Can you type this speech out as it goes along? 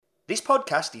This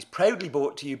podcast is proudly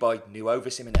brought to you by Nuova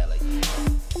Simonelli.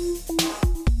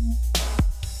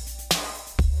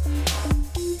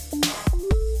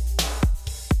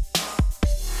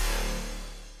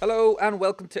 Hello and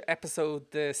welcome to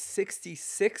episode the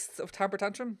 66th of Tamper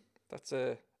Tantrum. That's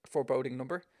a foreboding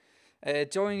number.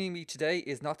 Joining me today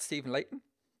is not Stephen Layton,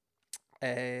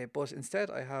 but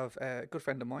instead I have a good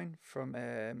friend of mine from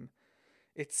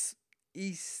it's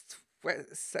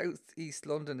South East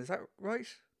London. Is that right?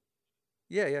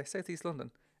 Yeah, South East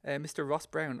London. Mr. Ross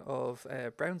Brown of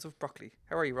Browns of Broccoli.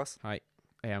 How are you, Ross? Hi.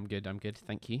 Hey, I'm good.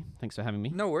 Thank you. Thanks for having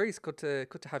me. No worries. Good to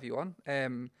have you on.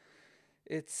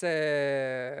 It's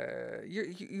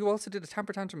you also did a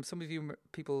Tamper Tantrum. Some of you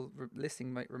people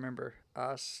listening might remember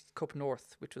at Cup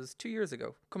North, which was 2 years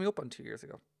ago, coming up on 2 years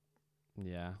ago.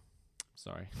 Yeah,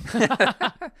 sorry.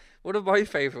 One of my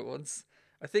favorite ones.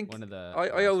 I think One of the.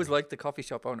 I always like the coffee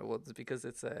shop owner ones because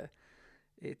it's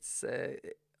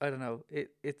I don't know,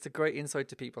 it's a great insight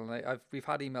to people, and we've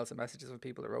had emails and messages from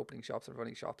people that are opening shops and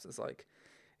running shops. It's like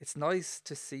it's nice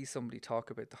to see somebody talk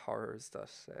about the horrors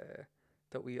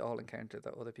that we all encounter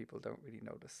that other people don't really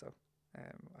notice. So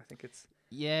I think it's...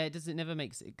 Yeah, it never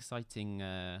makes exciting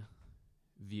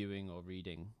viewing or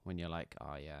reading when you're like,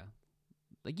 oh yeah.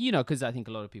 Like, because I think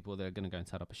a lot of people that are going to go and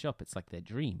set up a shop, it's like their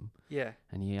dream. Yeah.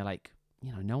 And you're like,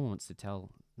 no one wants to tell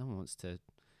them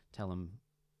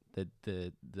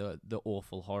the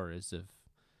awful horrors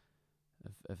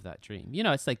of that dream.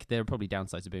 It's like there are probably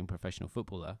downsides of being a professional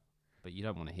footballer, but you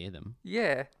don't want to hear them.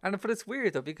 Yeah, but it's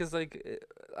weird though because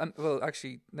well,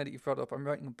 actually, now that you've brought it up, I'm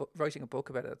writing a book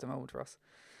about it at the moment, Ross.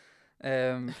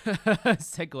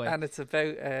 Segue. And it's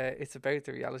about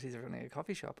the realities of running a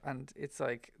coffee shop, and it's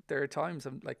like there are times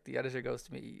I'm like the editor goes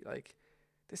to me like,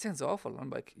 "This sounds awful." And I'm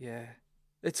like, "Yeah,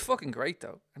 it's fucking great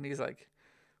though," and he's like,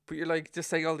 "But you're like just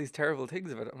saying all these terrible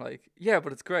things about it." I'm like, "Yeah,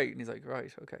 but it's great," and he's like,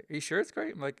 "Right, okay, are you sure it's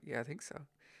great?" I'm like, "Yeah, I think so."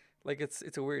 Like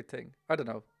it's a weird thing. I don't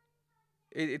know.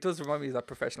 It does remind me of that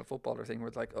professional footballer thing where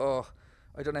it's like, oh,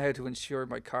 I don't know how to insure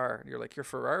my car. And you're like, you're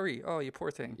Ferrari. Oh, you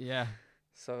poor thing. Yeah.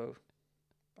 So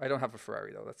I don't have a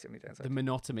Ferrari, though. That's the only downside. The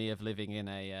monotony of living in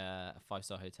a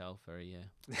 5-star hotel for a year.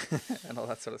 And all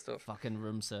that sort of stuff. Fucking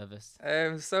room service.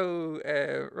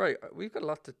 Right, we've got a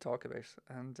lot to talk about.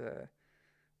 And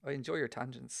I enjoy your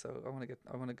tangents. So I want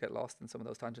to get lost in some of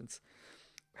those tangents.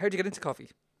 How'd you get into coffee?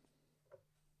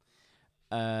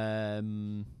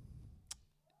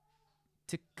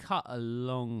 To cut a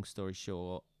long story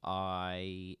short,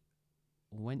 I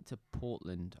went to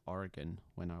Portland, Oregon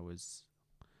when I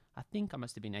think I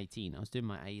must have been 18. I was doing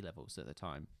my A-levels at the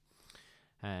time.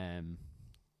 I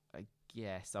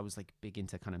guess I was like big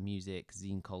into kind of music,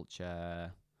 zine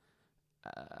culture,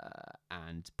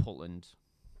 and Portland,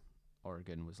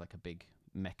 Oregon was like a big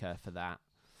mecca for that.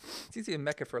 It seems to be a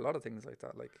mecca for a lot of things like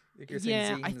that. Like you're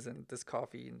saying zines and this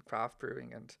coffee and craft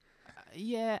brewing and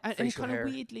and kind of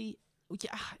weirdly.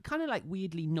 Yeah, kind of like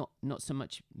weirdly not so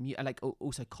much like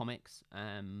also comics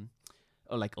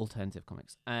or like alternative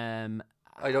comics. I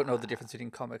don't know the difference between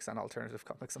comics and alternative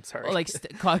comics. I'm sorry. Or like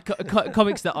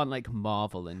comics that aren't like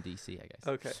Marvel and DC, I guess.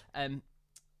 Okay.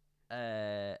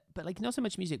 But like not so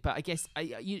much music. But I guess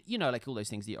like all those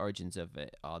things. The origins of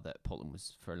it are that Portland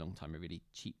was for a long time a really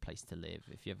cheap place to live.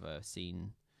 If you ever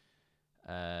seen,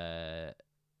 have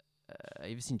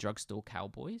you ever seen Drugstore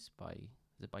Cowboys by?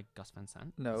 Is it by Gus Van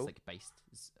Sant? No. It's like based.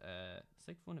 It's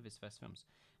like one of his first films.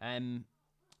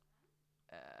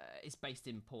 It's based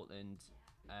in Portland.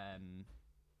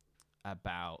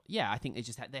 I think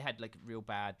they had like real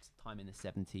bad time in the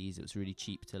 70s. It was really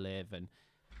cheap to live, and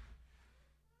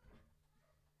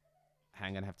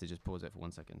I'm gonna have to just pause it for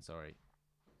 1 second. Sorry,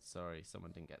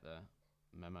 someone didn't get the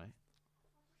memo.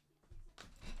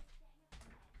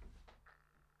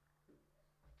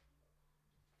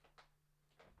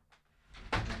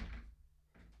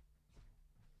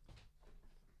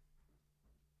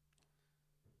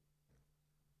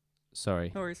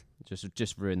 Sorry. No worries.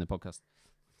 Just ruined the podcast.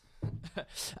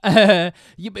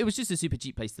 It was just a super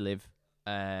cheap place to live,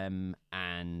 and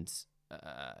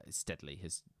steadily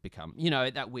has become,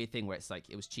 that weird thing where it's like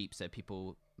it was cheap, so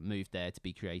people moved there to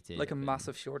be creative. Like a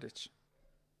massive shortage.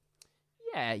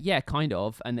 Yeah, kind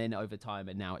of. And then over time,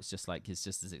 and now it's just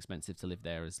as expensive to live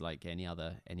there as like any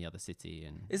other city.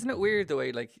 And isn't it weird the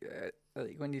way like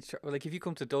when you like if you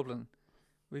come to Dublin,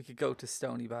 we could go to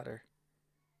Stony Batter.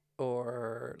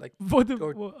 Or like I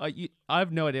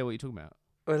have no idea what you're talking about.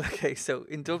 Well, okay, so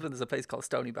in Dublin there's a place called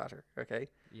Stony Batter, okay?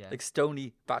 Yeah. Like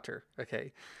Stony Batter,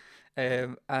 okay?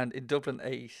 And in Dublin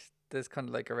 8, there's kind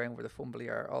of like around where the Fumbly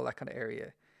are, all that kind of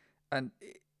area. And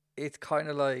it's kind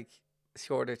of like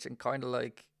Shoreditch and kind of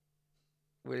like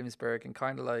Williamsburg and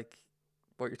kind of like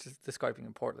what you're just describing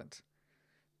in Portland.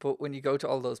 But when you go to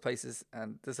all those places,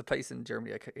 and there's a place in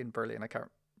Germany, in Berlin, I can't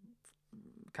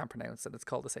pronounce it. It's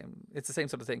called the same. It's the same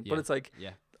sort of thing, but it's like,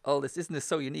 Yeah. all this, isn't this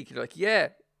so unique? You're like, yeah,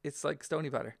 it's like Stony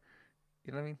Batter.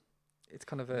 You know what I mean? It's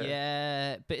kind of a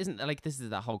Yeah, but isn't like this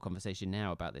is that whole conversation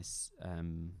now about this?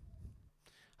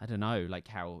 I don't know, like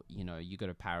how you go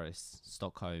to Paris,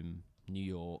 Stockholm, New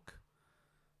York,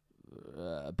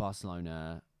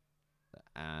 Barcelona,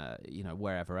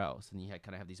 wherever else, and you kind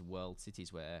of have these world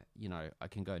cities where I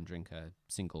can go and drink a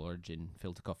single origin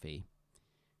filter coffee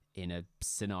in a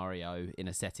scenario, in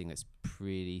a setting that's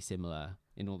pretty similar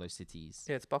in all those cities.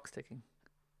 Yeah, it's box ticking.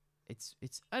 It's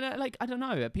I don't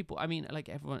know, people, I mean, like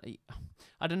everyone,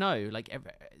 I don't know, like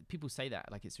people say that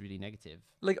like it's really negative.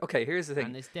 Like, okay, here's the thing.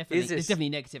 And there's definitely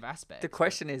negative aspects. The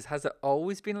question is, has it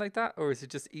always been like that, or is it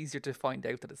just easier to find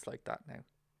out that it's like that now?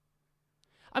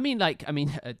 I mean, a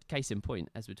case in point,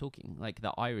 as we're talking, like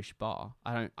the Irish bar,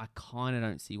 I kind of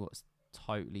don't see what's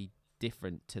totally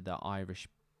different to the Irish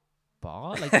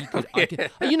bar. Like I could,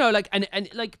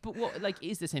 but what, like,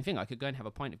 is the same thing. I could go and have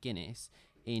a pint of Guinness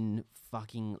in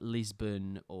fucking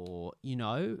Lisbon or,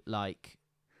 like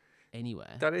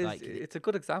anywhere. That is, like, it's a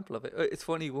good example of it. It's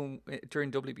funny,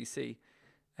 during WBC,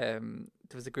 there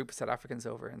was a group of South Africans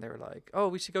over, and they were like, "Oh,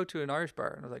 we should go to an Irish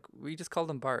bar," and I was like, "We just call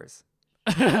them bars."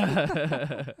 But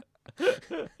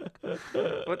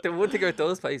the one thing about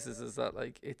those places is that,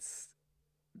 like, it's,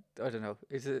 I don't know,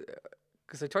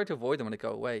 because I try to avoid them when I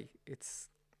go away. It's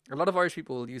a lot of Irish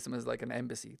people will use them as like an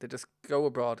embassy. They just go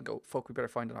abroad and go, "Fuck, we better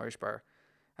find an Irish bar,"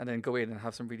 and then go in and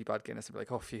have some really bad Guinness and be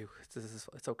like, "Oh, phew,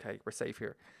 it's okay, we're safe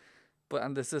here."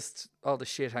 And there's just all the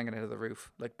shit hanging out of the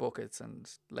roof, like buckets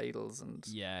and ladles and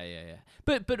yeah.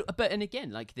 But and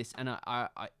again, like this, and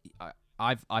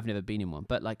I've never been in one,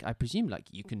 but like I presume like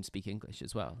you can speak English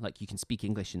as well. Like you can speak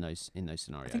English in those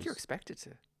scenarios. I think you're expected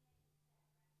to.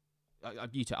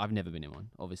 I've never been in one,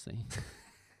 obviously.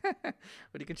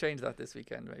 But you can change that this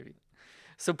weekend, maybe.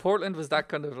 So Portland was that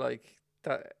kind of like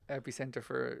that epicenter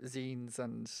for zines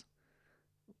and.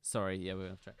 Sorry, yeah,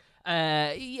 we're off track.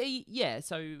 Yeah.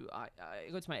 So I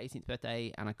got to my 18th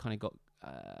birthday, and I kind of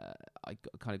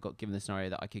got given the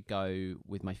scenario that I could go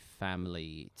with my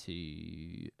family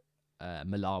to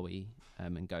Malawi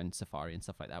and go on safari and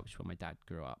stuff like that, which is where my dad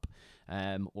grew up.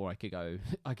 Or I could go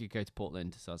to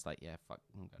Portland. So I was like, yeah, fuck,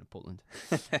 I'm going to Portland.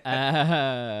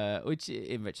 Which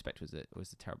in retrospect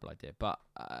was a terrible idea. But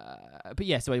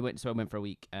yeah, so I went for a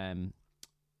week.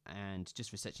 And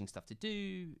just researching stuff to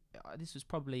do. This was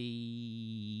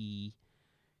probably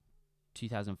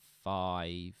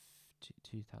 2005 to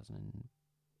 2000.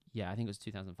 Yeah, I think it was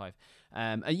 2005.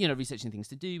 And researching things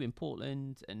to do in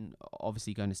Portland, and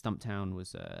obviously going to Stumptown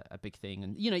was a big thing.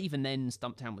 And even then,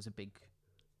 Stumptown was a big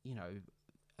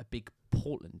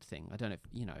Portland thing. I don't know if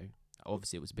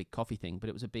obviously it was a big coffee thing, but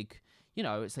it was a big,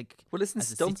 it's like. Well, isn't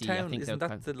Stumptown? Isn't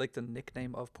that the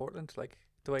nickname of Portland? Like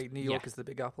the way New York is the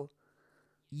Big Apple.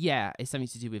 Yeah, it's something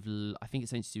to do with. I think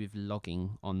it's something to do with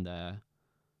logging on the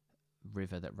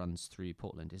river that runs through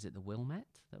Portland. Is it the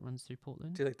Wilmette that runs through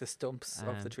Portland? Do like the stumps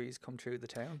of the trees come through the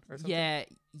town or something? Yeah.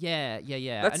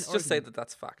 Let's just say that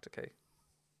that's fact, okay?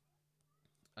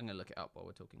 I'm gonna look it up while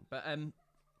we're talking. But I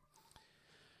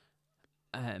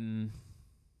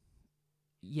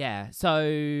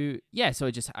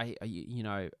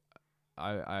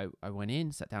went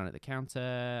in, sat down at the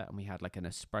counter, and we had like an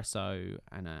espresso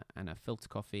and a filter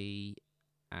coffee,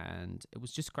 and it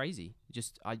was just crazy.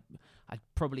 I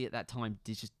probably at that time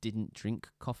just didn't drink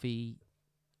coffee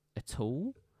at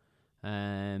all,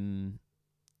 and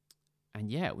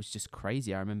yeah, it was just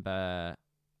crazy. I remember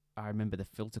the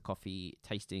filter coffee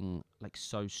tasting like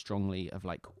so strongly of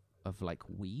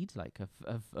weed, like of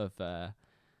that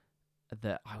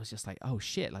I was just like, oh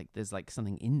shit, like there's like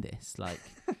something in this, like.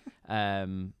 Do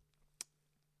you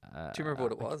remember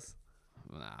what it was?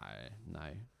 No,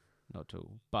 not at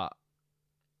all. But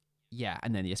yeah,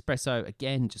 and then the espresso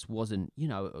again just wasn't. It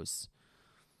was.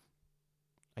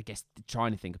 I guess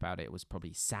trying to think about it, it was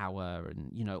probably sour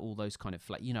and all those kind of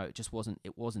it just wasn't.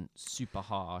 It wasn't super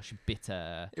harsh,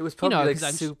 bitter. It was probably like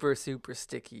super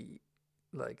sticky,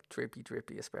 like drippy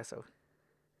espresso.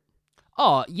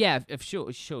 Oh yeah,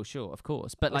 sure, of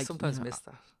course. But I sometimes miss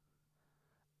that.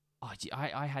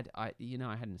 I had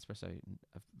an espresso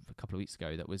a couple of weeks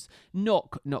ago that was not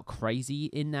crazy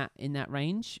in that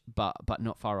range, but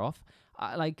not far off.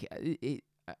 I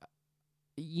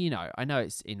know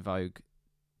it's in vogue,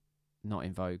 not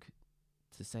in vogue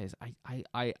to say is I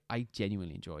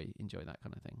genuinely enjoy that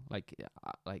kind of thing.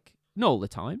 Like not all the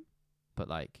time, but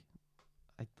like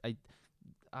I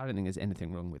don't think there's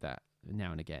anything wrong with that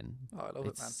now and again. Oh, I love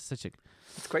it, man.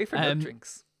 It's great for milk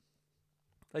drinks.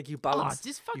 Like you balance,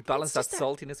 just fuck, you balance it's that just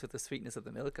saltiness with the sweetness of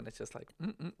the milk, and it's just like,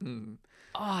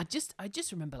 I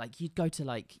just remember like you'd go to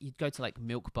like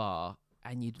Milk Bar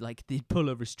and they'd pull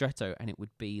a ristretto and it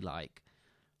would be like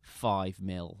 5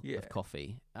 ml Yeah. of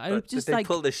coffee. But Just they like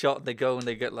pull the shot and they go and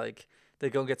they get like they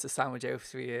go and get the sandwich out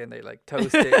for you and they like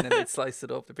toast it and then they slice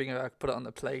it up, they bring it back, put it on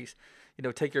the plate,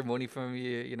 take your money from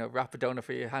you, wrap a donut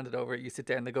for you, hand it over, you sit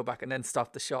down, they go back and then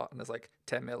stop the shot and it's like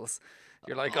 10 mils.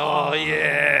 You're like, oh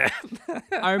yeah.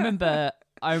 I remember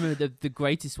the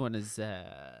greatest one is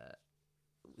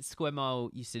Square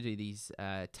Mile used to do these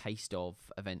taste of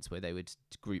events where they would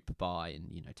group by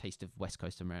and taste of West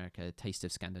Coast America, taste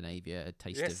of Scandinavia,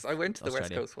 taste Yes, of I went to the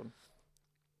Australia. West Coast one.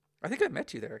 I think I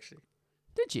met you there actually.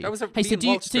 Did you? That was me so and do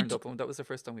you, Walsh turned up and that was the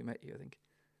first time we met you, I think.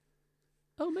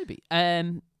 Oh, maybe.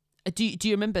 Do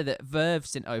you remember that Verve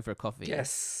sent over a coffee?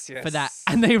 Yes. For that,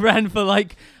 and they ran for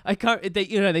like I can't.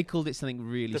 They called it something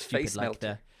really The stupid, face like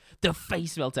melter. the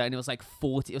face melter, and it was like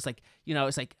 40. It was like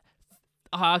it's like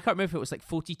I can't remember if it was like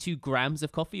 42 grams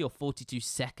of coffee or 42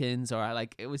 seconds, or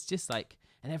like it was just like,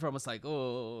 and everyone was like,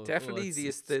 oh, Definitely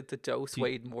the dose too-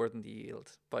 weighed more than the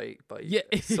yield by Yeah.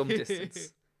 some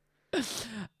distance.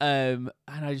 And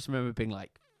I just remember being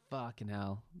like, fucking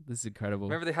hell, this is incredible.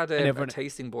 Remember they had And a everyone-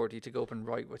 tasting board, you had to go up and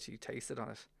write what you tasted on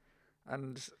it.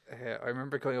 And I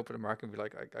remember going up at a market and be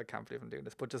like, I can't believe I'm doing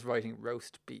this, but just writing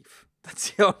roast beef. That's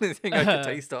the only thing I could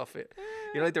taste off it.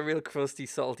 Like the real crusty,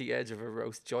 salty edge of a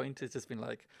roast joint. It's just been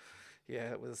like,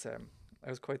 yeah, it was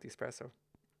quite the espresso.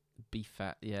 Beef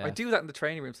fat, yeah. I do that in the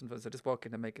training room sometimes. I just walk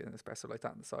in and make an espresso like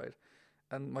that on the side.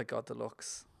 And my God, the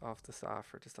looks of the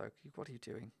staff are just like, what are you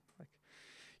doing? Like,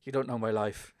 you don't know my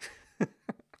life.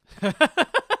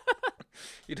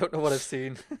 You don't know what I've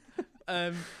seen.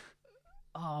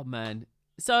 Oh man.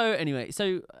 So anyway,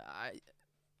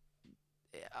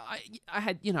 I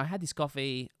had this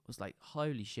coffee. Was like,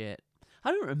 holy shit.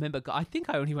 I don't remember. I think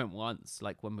I only went once,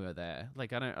 like when we were there.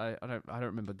 Like I don't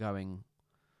remember going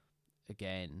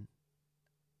again.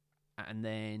 And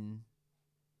then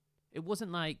it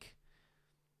wasn't like.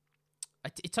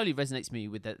 It totally resonates with me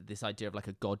with this idea of like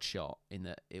a god shot, in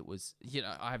that it was,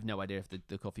 I have no idea if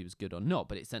the coffee was good or not,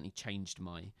 but it certainly changed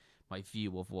my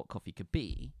view of what coffee could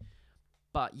be.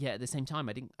 But yeah, at the same time,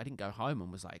 I didn't go home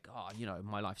and was like, oh,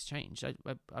 my life's changed.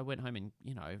 I went home and,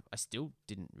 I still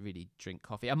didn't really drink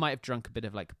coffee. I might have drunk a bit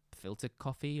of like filtered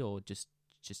coffee or just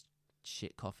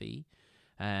shit coffee.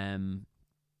 But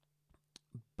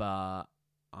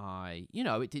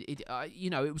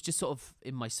it was just sort of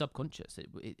in my subconscious.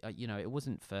 It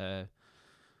wasn't for,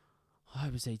 I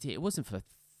was 18. It wasn't for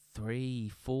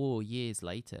 3-4 years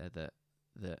later that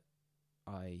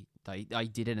I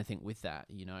did anything with that,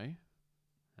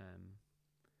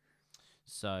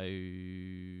 So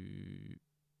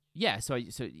yeah, so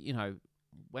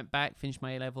went back, finished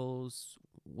my A-levels,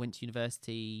 went to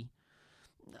university.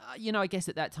 I guess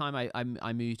at that time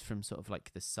I moved from sort of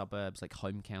like the suburbs, like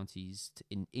home counties,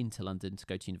 into London to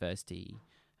go to university.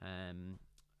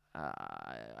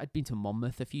 I'd been to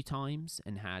Monmouth a few times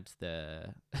and had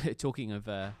the talking of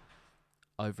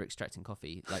over extracting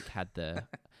coffee, like had the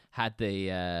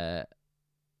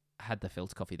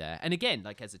filter coffee there. And again,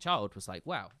 like as a child, was like,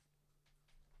 wow,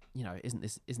 isn't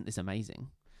this amazing?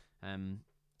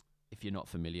 If you're not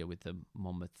familiar with the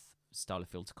Monmouth style of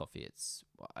filter coffee, it's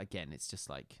just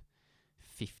like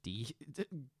 50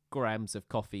 grams of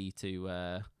coffee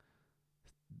to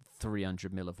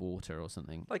 300 ml of water or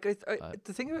something. Like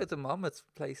the thing about the Monmouth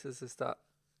places is that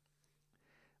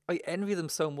I envy them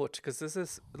so much, because this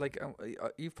is like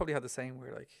you've probably had the same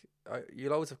where like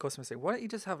you'll always have customers say, why don't you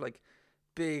just have like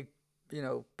big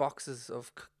boxes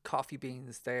of coffee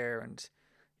beans there, and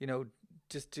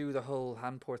just do the whole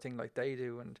hand pour thing like they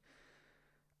do, and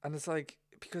it's like,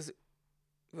 because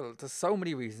there's so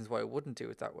many reasons why I wouldn't do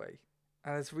it that way,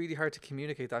 and it's really hard to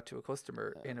communicate that to a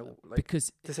customer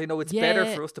because to say, no, it's better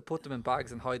for us to put them in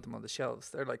bags and hide them on the shelves.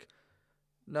 They're like,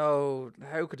 no,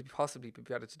 how could it possibly be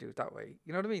better to do it that way?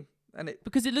 You know what I mean? And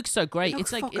because it looks so great.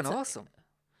 it's like fucking fucking awesome.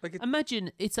 Like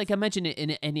imagine it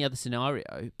in any other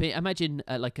scenario. But imagine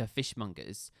like a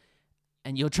fishmonger's,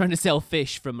 and you're trying to sell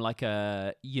fish from like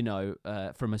a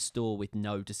from a store with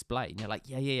no display. And you're like,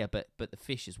 yeah, but the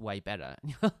fish is way better.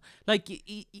 Like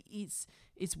it's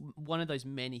one of those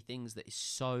many things that is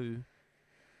so.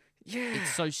 Yeah,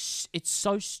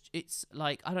 it's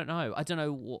like I don't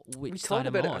know which we side talked I'm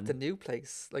about it on. at the new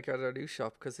place, like at our new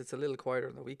shop, because it's a little quieter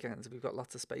on the weekends. We've got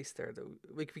lots of space there.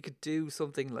 We could do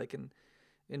something like in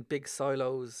big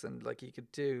silos, and like you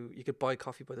could buy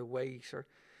coffee by the weight,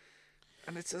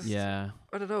 and it's just, Yeah.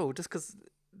 I don't know, just because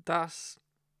that,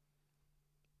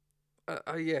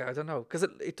 Yeah, I don't know, because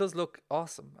it does look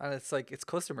awesome, and it's like it's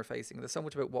customer facing. There's so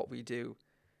much about what we do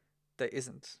that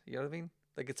isn't. You know what I mean?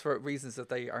 Like it's for reasons that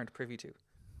they aren't privy to.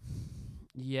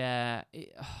 Yeah,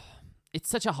 it's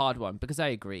such a hard one because I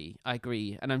agree,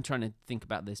 and I'm trying to think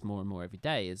about this more and more every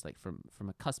day. Is like from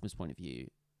a customer's point of view,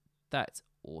 that's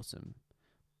awesome,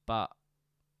 but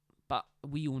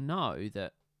we all know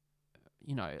that,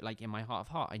 you know, like in my heart of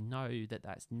heart, I know that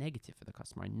that's negative for the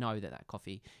customer. I know that that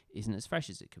coffee isn't as fresh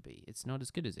as it could be. It's not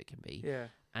as good as it can be. Yeah.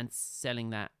 And selling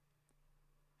that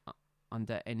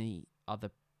under any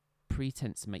other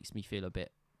pretense makes me feel a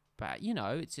bit bad. You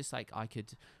know, it's just like I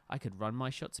could run my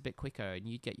shots a bit quicker, and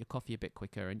you'd get your coffee a bit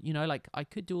quicker, and you know, like I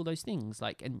could do all those things,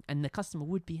 like, and the customer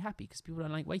would be happy because people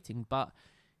don't like waiting, but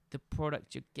the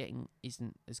product you're getting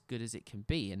isn't as good as it can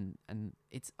be, and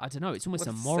it's, I don't know, it's almost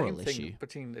a moral same thing issue.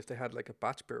 between if they had like a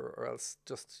batch brewer, or else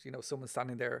just, you know, someone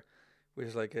standing there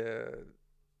with like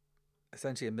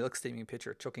essentially a milk steaming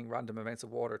pitcher chucking random amounts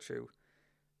of water through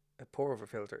a pour over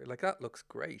filter. Like that looks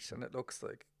great, and it looks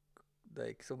like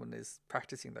someone is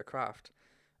practicing their craft.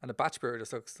 And a batch brewer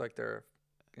just looks like they're,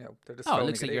 you know, they're just Oh, it phoning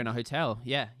looks like in. you're in a hotel.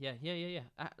 Yeah.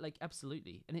 Like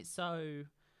absolutely, and it's so.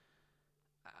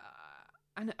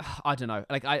 And I don't know.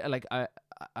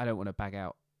 I don't want to bag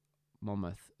out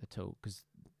Monmouth at all because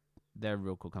they're a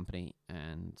real cool company,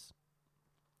 and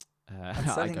And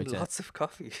I selling go to lots of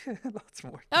coffee, lots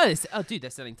more. dude, they're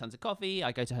selling tons of coffee.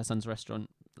 I go to her son's restaurant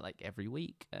like every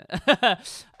week. Yeah,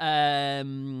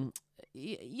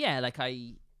 like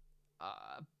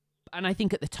and I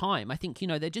think at the time, I think, you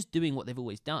know, they're just doing what they've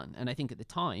always done, and I think at the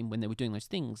time when they were doing those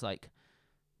things, like.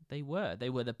 They were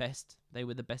the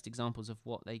best examples of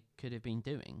what they could have been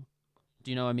doing. Do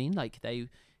you know what I mean? Like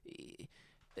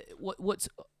what's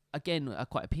again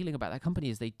quite appealing about that company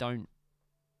is they don't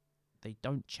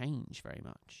change very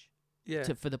much. Yeah.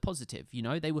 For the positive, you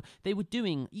know, they were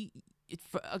doing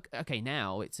okay,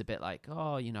 now it's a bit like,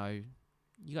 oh, you know,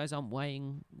 you guys aren't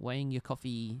weighing your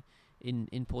coffee in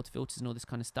portafilters and all this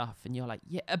kind of stuff, and you're like,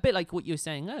 yeah, a bit like what you were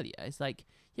saying earlier. It's like,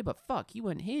 yeah, but fuck, you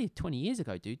weren't here 20 years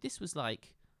ago, dude. This was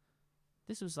like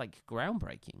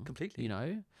groundbreaking. Completely. You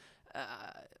know?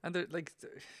 And they're like,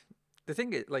 the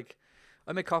thing is, like,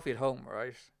 I make coffee at home,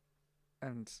 right?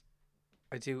 And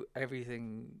I do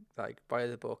everything like by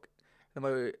the book. And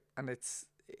it's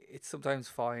sometimes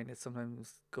fine, it's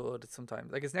sometimes good, it's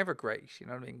sometimes like it's never great. You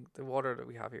know what I mean? The water that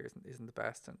we have here isn't the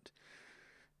best, and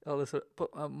all this.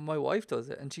 But my wife does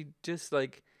it, and she just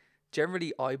like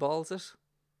generally eyeballs it,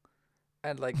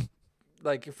 and like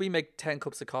like if we make 10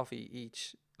 cups of coffee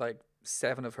each, like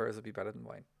 7 of hers would be better than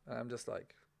mine. And I'm just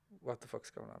like, what the fuck's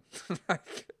going on?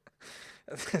 Like,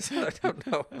 I don't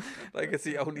know. Like, it's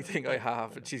the only thing I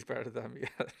have, and she's better than me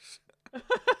at it.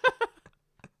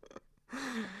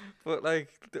 But like,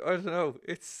 I don't know.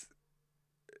 It's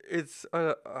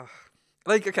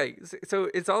like, okay.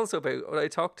 So it's also about what I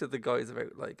talked to the guys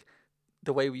about, like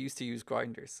the way we used to use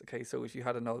grinders. Okay, so if you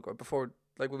had an old grinder before,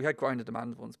 like when we had grinder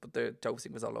demand ones, but the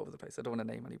dosing was all over the place. I don't want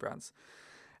to name any brands.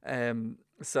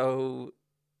 So,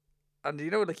 and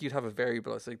you know, like you'd have a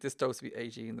variable, so like this dose would be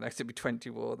 18, the next would be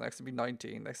 21, the next would be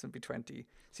 19, the next would be 20.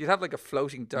 So you'd have like a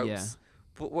floating dose. Yeah.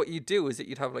 But what you'd do is that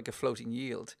you'd have like a floating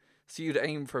yield. So you'd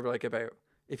aim for like about,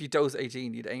 if you dose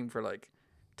 18, you'd aim for like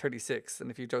 36,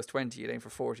 and if you dose 20, you'd aim for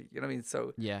 40. You know what I mean?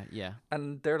 So Yeah.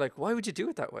 and they're like, why would you do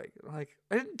it that way? I'm like,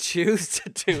 I didn't choose to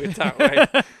do it that way.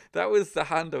 That was the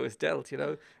hand I was dealt, you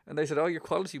know? And they said, oh, your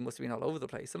quality must have been all over the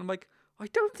place. And I'm like, I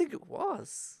don't think it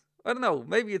was. I don't know.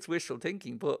 Maybe it's wishful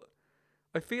thinking, but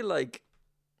I feel like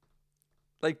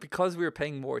because we were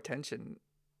paying more attention,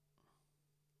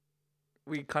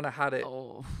 we kind of had it.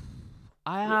 Oh,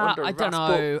 under I don't wraps,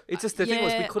 know. but it's just the thing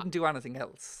was we couldn't do anything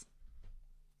else.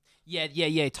 Yeah,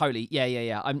 totally.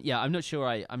 Yeah. I'm not sure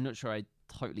I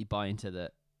totally buy into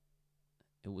that.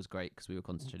 It was great because we were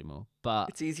concentrating more, but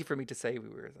It's easy for me to say we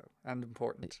were though, and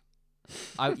important.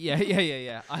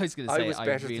 yeah. I was gonna say was I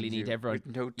better really than need you everyone.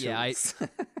 with no tools.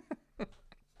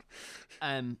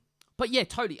 Yeah, but yeah,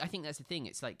 totally. I think that's the thing.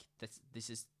 It's like this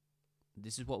is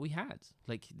what we had.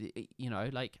 Like, you know,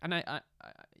 like, and I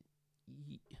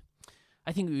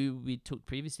think we talked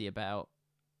previously about,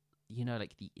 you know,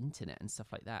 like the internet and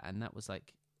stuff like that, and that was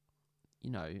like,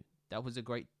 you know, that was a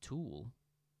great tool.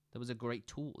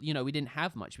 You know, we didn't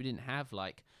have much. We didn't have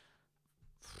like,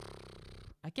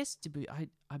 I guess to be,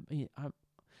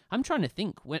 I'm trying to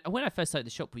think. When I first started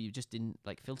the shop, we just didn't,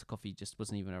 like, filter coffee just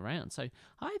wasn't even around. So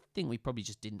I think we probably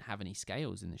just didn't have any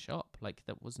scales in the shop. Like,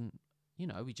 that wasn't, you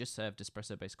know, we just served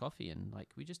espresso based coffee, and like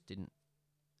we just didn't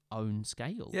own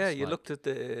scales. Yeah, you like, looked at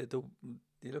the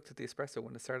espresso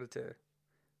when it started to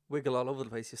wiggle all over the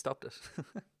place. You stopped it.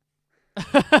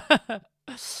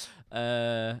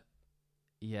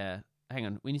 Yeah. Hang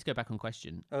on. We need to go back on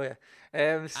question. Oh yeah.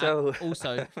 So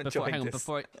Also, I'm before enjoying this.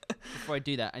 before I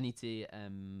do that, I need to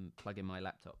plug in my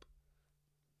laptop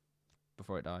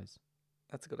before it dies.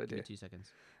 That's a good Give me idea. 2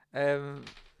 seconds.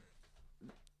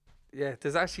 Yeah,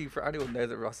 there's actually, for anyone now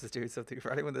that Ross is doing something,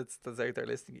 for anyone that's out there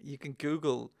listening, you can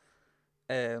Google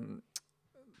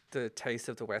the Taste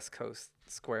of the West Coast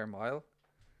Square Mile,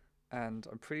 and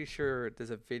I'm pretty sure there's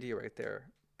a video out there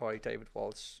by David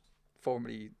Walsh,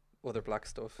 formerly Other Black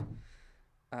Stuff,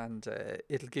 and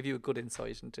it'll give you a good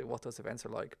insight into what those events are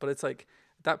like. But it's like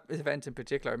that event in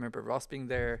particular, I remember Ross being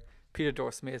there, Peter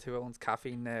Dorr Smith, who owns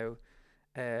Caffeine now,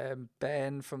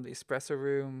 Ben from the Espresso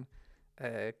Room,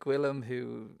 Gwillem,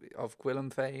 who of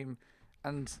Gwillem fame,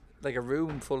 and like a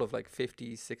room full of like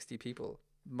 50, 60 people,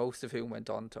 most of whom went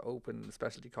on to open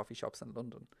specialty coffee shops in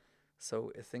London.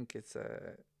 So I think it's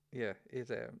it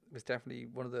was definitely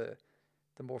one of the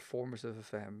more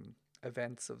formative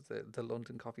events of the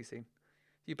London coffee scene.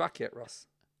 You back yet, Ross?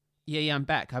 Yeah, I'm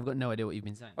back. I've got no idea what you've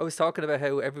been saying. I was talking about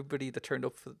how everybody that turned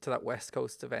up to that West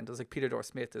Coast event, it was like Peter Dorr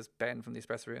Smith, there's Ben from the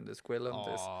Espresso Room, there's Gwillem,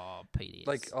 there's Petey.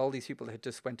 like all these people that had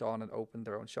just went on and opened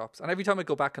their own shops. And every time I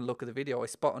go back and look at the video, I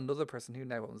spot another person who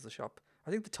now owns the shop. I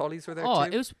think the Tollies were there too.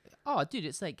 It was. Oh, dude,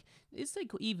 it's like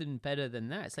even better than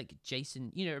that. It's like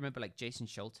Jason. Remember like Jason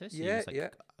Schultes? Yeah, He was like yeah.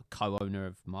 a co-owner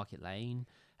of Market Lane.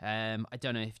 I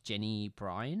don't know if Jenny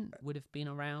Bryant would have been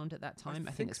around at that time.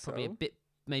 I think it's probably so.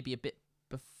 maybe a bit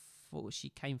before she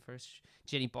came first.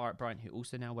 Jenny Bryant, who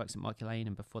also now works at Market Lane,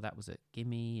 and before that was at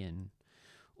Gimme and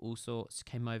all sorts,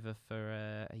 came over for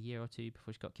a year or two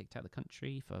before she got kicked out of the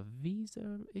country for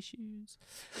visa issues.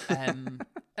 I'm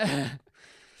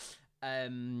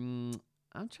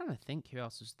trying to think who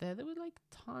else was there. There were like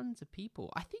tons of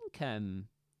people. I think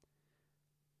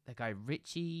the guy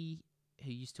Richie,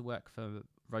 who used to work for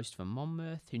Roast for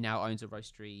Monmouth, who now owns a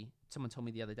roastery. Someone told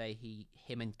me the other day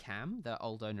him and Cam, the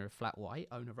old owner of Flat White,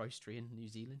 own a roastery in New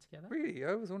Zealand together. Really?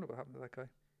 I always wondered what happened to that guy.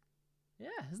 Yeah,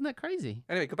 isn't that crazy?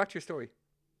 Anyway, go back to your story.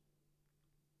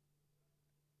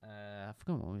 I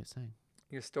forgot what we were saying.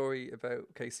 Your story about,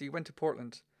 okay, so you went to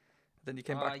Portland, then you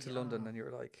came back to London, and you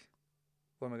were like,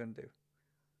 what am I going to do?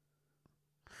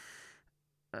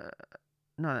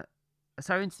 No.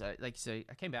 So I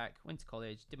came back, went to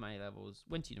college, did my A-levels,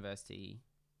 went to university,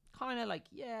 kind of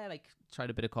tried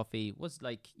a bit of coffee, was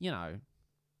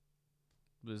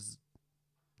was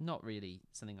not really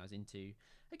something I was into,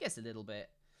 I guess a little bit.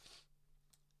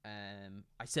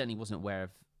 I certainly wasn't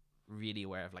really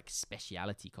aware of like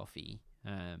specialty coffee.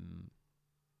 And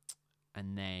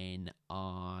then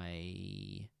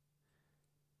my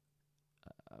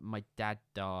dad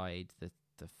died the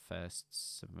first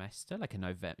semester, like in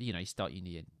November. You start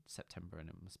uni in September, and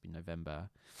it must be November.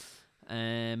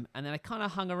 And then I kind of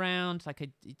hung around. Like I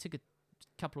took a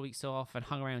couple of weeks off and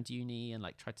hung around uni and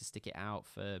like tried to stick it out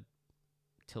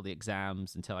till the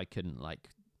exams, until I couldn't like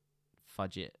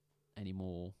fudge it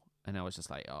anymore. And I was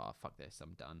just like, oh fuck this,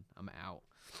 I'm done, I'm out.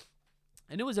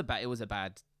 And it was a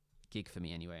bad gig for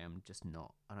me anyway. I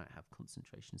don't have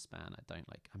concentration span.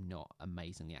 I'm not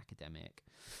amazingly academic.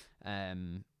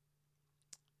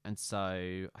 And so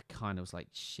I kind of was like,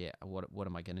 shit, what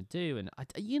am I going to do? And I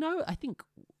think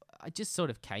I just sort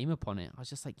of came upon it. I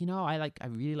was just like, I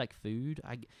really like food.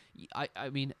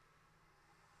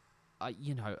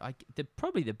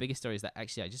 Probably the biggest story is that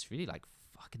actually I just really like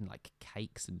fucking like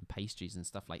cakes and pastries and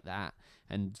stuff like that.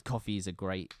 And coffee is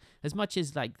as much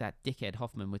as like that dickhead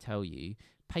Hoffman would tell you,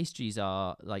 pastries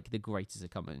are like the greatest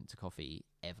accompaniment to coffee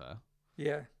ever.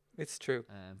 Yeah, it's true.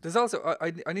 There's also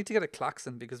I need to get a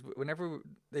klaxon, because whenever,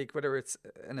 like, whether it's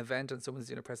an event and someone's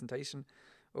doing a presentation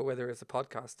or whether it's a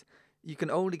podcast, you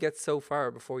can only get so far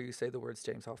before you say the words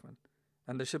James Hoffman.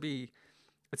 And there should be,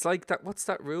 it's like that, what's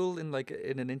that rule in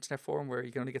an internet forum where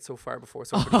you can only get so far before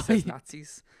somebody says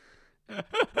Nazis? I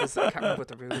can't remember what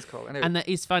the rule is called. Anyway. And that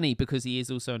is funny because he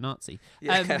is also a Nazi.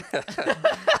 Yeah.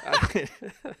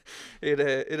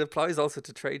 It applies also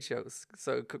to trade shows.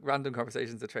 So random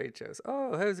conversations at trade shows.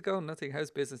 Oh, how's it going? Nothing.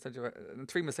 How's business? And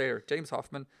 3 months later, James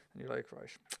Hoffman, and you're like,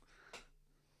 right.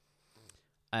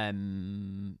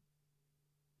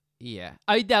 Yeah.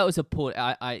 That was a poor.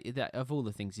 That of all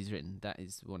the things he's written, that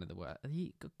is one of the worst.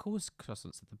 He, of course,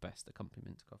 croissants are the best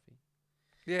accompaniment to coffee.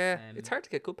 Yeah, it's hard to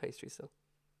get good pastries though.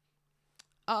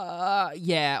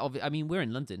 Yeah. I mean, we're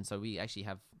in London, so we actually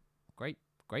have great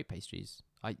pastries.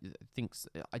 I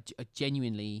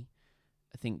genuinely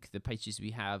think the pastries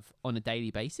we have on a daily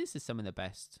basis is some of the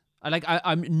best.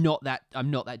 I'm not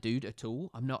that dude at all.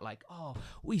 I'm not like, oh,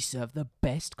 we serve the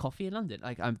best coffee in London.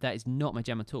 That is not my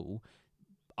jam at all.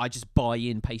 I just buy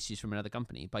in pastries from another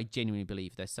company, but I genuinely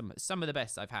believe they're some of the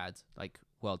best I've had, like,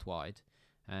 worldwide.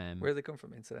 Where do they come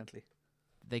from, incidentally?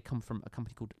 They come from a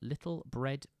company called Little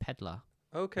Bread Peddler.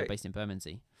 Okay. They're based in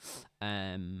Bermondsey.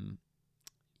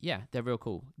 Yeah, they're real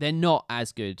cool. They're not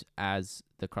as good as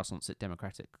the croissants at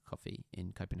Democratic Coffee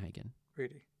in Copenhagen.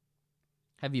 Really?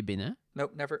 Have you been there?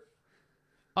 Nope, never.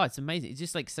 Oh, it's amazing. It's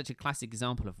just like such a classic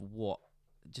example of what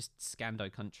just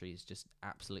Scando country is just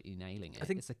absolutely nailing it. I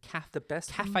think it's a the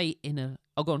best cafe in a...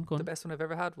 Oh, go on. The best one I've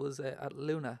ever had was at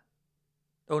Luna.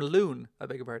 Oh, Loon, I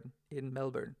beg your pardon, in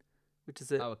Melbourne, which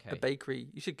is a bakery.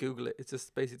 You should Google it. It's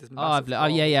just basically this massive hall.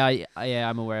 Yeah,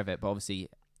 I'm aware of it, but obviously...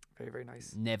 Very, very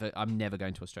nice. I'm never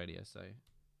going to Australia, so...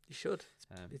 You should.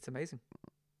 It's amazing.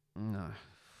 No.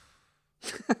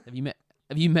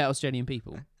 Have you met Australian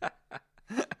people?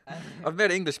 I've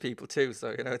met English people too,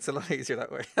 so it's a lot easier that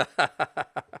way.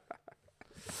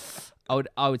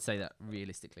 I would say that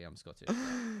realistically, I'm Scottish.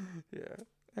 Yeah.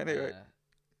 Anyway.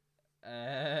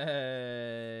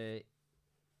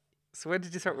 So when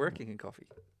did you start working in coffee?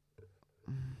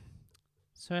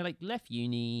 So I left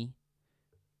uni.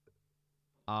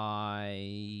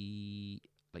 I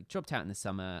dropped out in the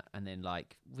summer, and then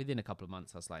within a couple of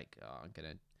months, I was like, oh, I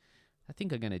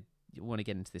think I'm gonna want to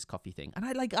get into this coffee thing. And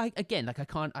I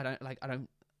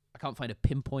can't find a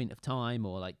pinpoint of time,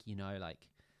 or I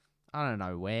don't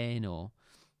know when, or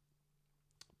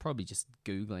probably just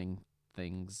Googling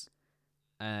things.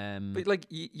 But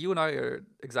you and I are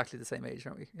exactly the same age,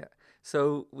 aren't we? Yeah.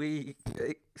 So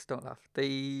don't laugh.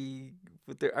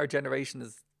 Our generation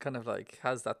is kind of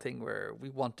has that thing where we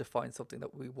want to find something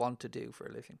that we want to do for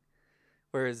a living,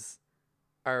 whereas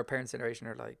our parents' generation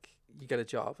are you get a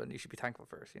job and you should be thankful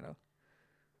for it,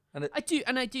 And I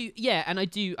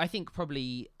do. I think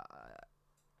probably,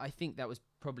 I think that was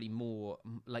probably more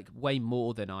way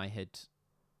more than I had.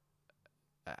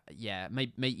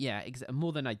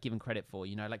 More than I'd given credit for.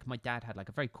 My dad had a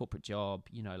very corporate job.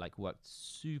 Worked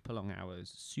super long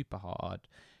hours, super hard.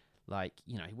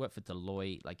 He worked for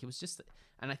Deloitte. It was just,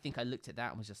 and I think I looked at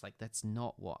that and was just that's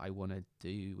not what I want to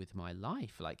do with my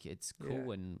life. It's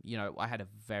cool, and I had a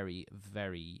very,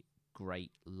 very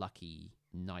great, lucky,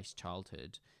 nice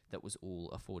childhood that was all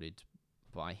afforded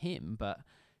by him. But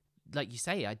like you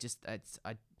say, it's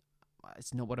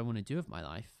not what I want to do with my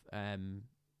life. And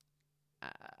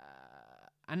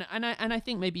I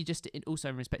think maybe just also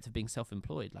in respect of being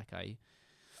self-employed,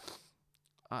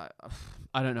 I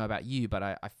don't know about you, but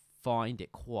I find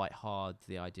it quite hard,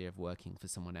 the idea of working for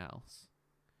someone else.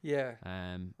 Yeah.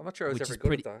 I'm not sure I was ever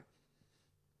good at that.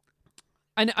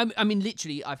 And I mean,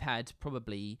 literally, I've had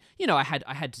probably, I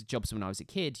had jobs when I was a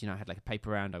kid. I had a paper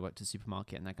round. I worked at a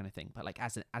supermarket and that kind of thing. But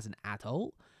as an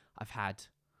adult, I've had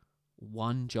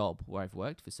one job where I've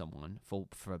worked for someone for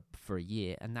a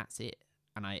year, and that's it.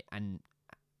 And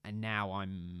now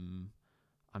I'm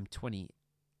 20.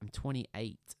 I'm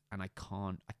 28, and I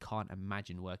can't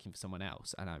imagine working for someone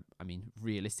else. And I mean,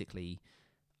 realistically,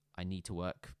 I need to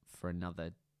work for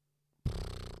another.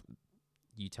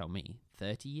 You tell me,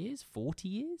 30 years, 40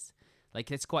 years?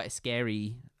 It's quite a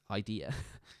scary idea.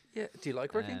 Yeah. Do you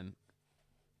like working?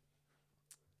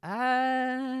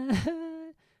 I'm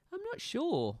not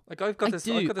sure. I've got this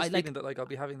feeling that I'll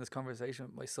be having this conversation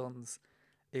with my sons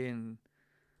in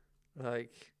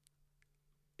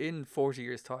 40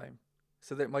 years' time.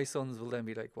 So that my sons will then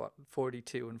be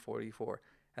 42 and 44,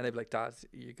 and they'll be like, Dad,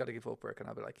 you got to give up work, and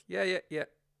I'll be like, yeah,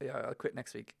 I'll quit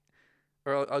next week,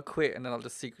 or I'll quit, and then I'll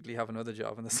just secretly have another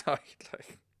job on the side.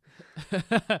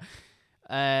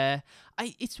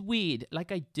 It's weird.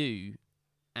 I do,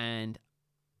 and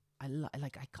I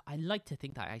like to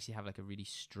think that I actually have a really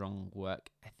strong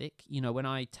work ethic. When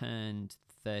I turned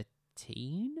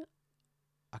 13.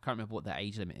 I can't remember what the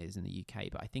age limit is in the UK,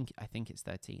 but I think it's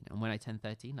 13. And when I turned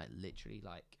 13, literally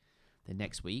the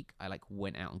next week, I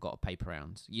went out and got a paper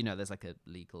round. There's a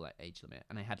legal age limit,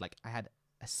 and I had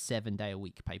a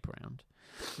 7-day-a-week paper round.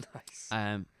 Nice.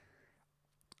 And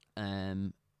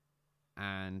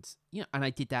I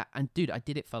did that, and dude, I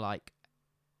did it for I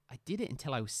did it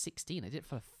until I was 16. I did it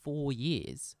for 4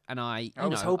 years, and I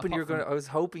was hoping you were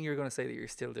gonna say that you're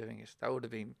still doing it.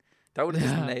 That would have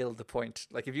just nailed the point.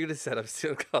 If you'd have said I've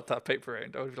still got that paper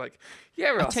round, I would be like, yeah,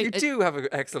 Ross, you do have an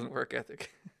excellent work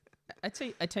ethic. I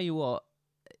tell you what,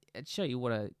 I'd show you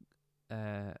what I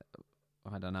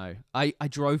don't know. I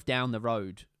drove down the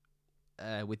road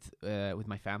with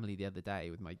my family the other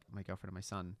day with my girlfriend and my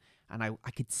son, and I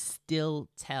could still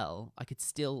tell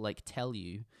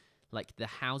you the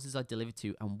houses I delivered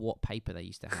to and what paper they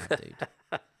used to have, dude.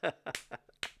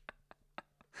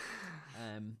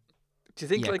 Do you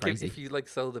think if you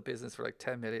sold the business for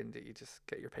 10 million, that you just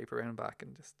get your paper round back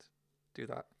and just do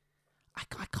that.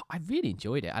 I really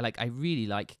enjoyed it. I really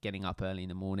like getting up early in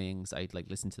the mornings. I'd like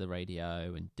listen to the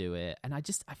radio and do it. And I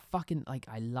fucking like,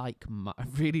 I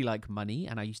really like money,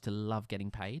 and I used to love getting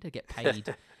paid. I get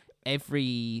paid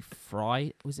every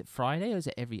Friday. Was it Friday or was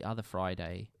it every other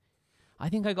Friday? I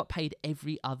think I got paid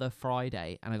every other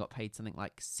Friday, and I got paid something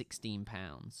like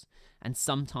 £16. And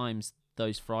sometimes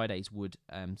those Fridays would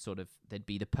there'd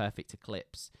be the perfect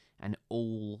eclipse, and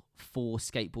all 4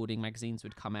 skateboarding magazines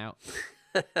would come out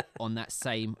on that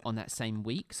same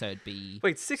week. So it'd be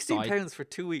Wait, £16 for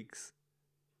 2 weeks?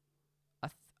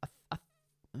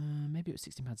 Maybe it was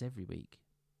 £16 every week.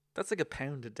 That's like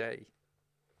 £1 a day.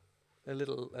 A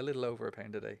little over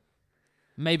 £1 a day.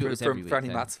 Maybe it was every week. For any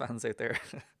Mats fans out there.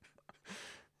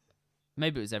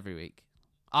 Maybe it was every week.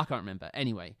 I can't remember.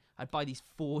 Anyway, I'd buy these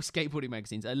 4 skateboarding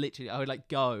magazines. I would like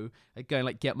go and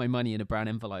like get my money in a brown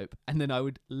envelope, and then I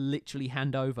would literally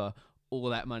hand over all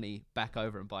that money back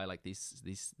over and buy like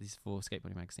these 4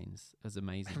 skateboarding magazines. It was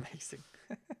amazing. Amazing.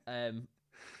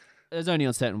 It was only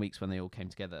on certain weeks when they all came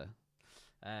together.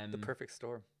 The perfect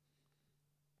storm.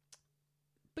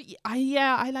 But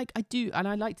I like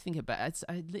to think about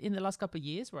it. In the last couple of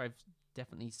years where I've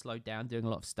definitely slowed down doing a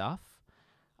lot of stuff.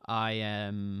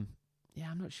 I'm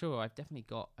not sure. I've definitely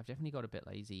got a bit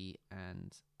lazy,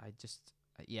 and I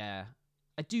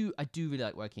do really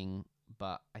like working,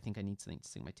 but I think I need something to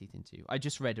sink my teeth into. I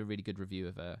just read a really good review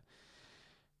of a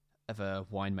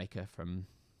winemaker from,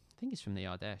 I think he's from the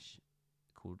Ardèche,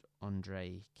 called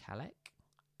André Kalec.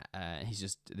 He's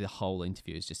just, the whole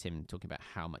interview is just him talking about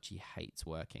how much he hates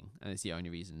working, and it's the only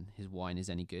reason his wine is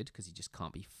any good, because he just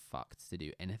can't be fucked to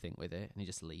do anything with it, and he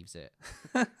just leaves it.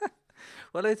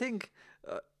 Well, I think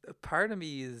part of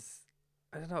me is,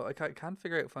 I don't know, I can't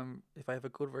figure out if I have a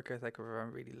good work ethic or if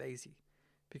I'm really lazy,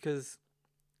 because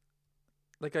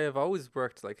like I have always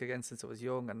worked, like again since I was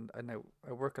young, and now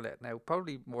I work a lot now,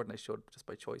 probably more than I should just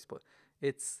by choice, but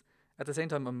it's at the same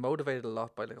time I'm motivated a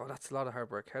lot by like, oh, that's a lot of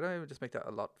hard work. How do I just make that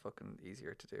a lot fucking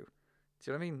easier to do? Do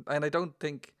you know what I mean? And I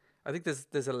think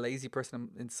there's a lazy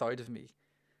person inside of me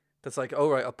that's like, oh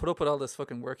right, I'll put up with all this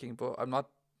fucking working, but I'm not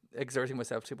exerting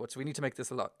myself too much. So we need to make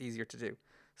this a lot easier to do.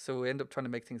 So we end up trying to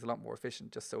make things a lot more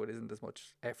efficient, just so it isn't as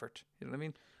much effort. You know what I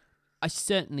mean? I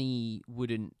certainly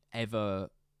wouldn't ever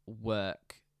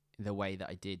work the way that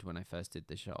I did when I first did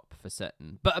the shop, for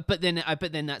certain. But then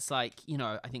that's like, you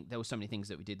know, I think there were so many things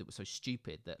that we did that were so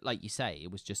stupid that, like you say, it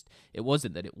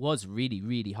wasn't that it was really,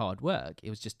 really hard work. It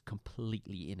was just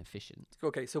completely inefficient.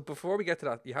 Okay, so before we get to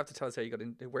that, you have to tell us how you got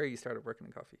in, where you started working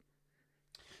in coffee.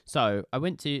 So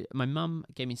my mum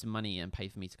gave me some money and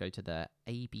paid for me to go to the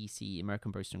ABC,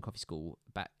 American Barista and Coffee School,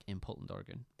 back in Portland,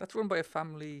 Oregon. That's run by a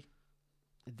family.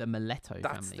 The Mileto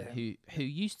family, them. who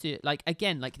used to, like,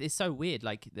 again, like, it's so weird,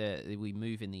 like, we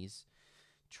move in these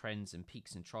trends and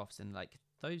peaks and troughs, and like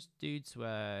those dudes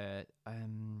were,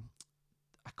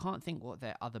 I can't think what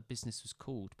their other business was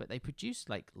called, but they produced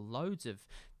like loads of,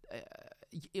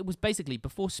 it was basically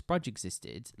before Sprudge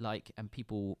existed, like, and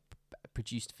people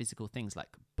produced physical things like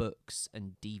books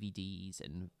and DVDs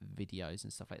and videos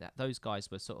and stuff like that. Those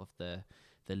guys were sort of the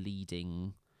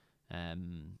leading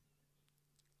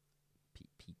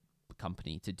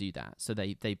company to do that. So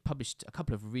they published a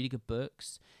couple of really good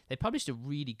books. They published a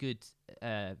really good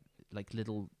like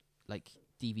little like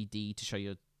DVD to show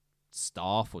your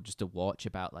staff or just to watch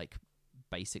about like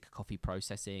basic coffee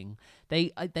processing.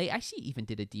 They actually even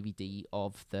did a DVD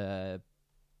of the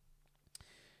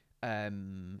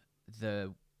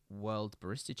World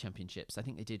Barista Championships. I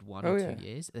think they did 1 or 2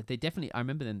 years. They definitely, I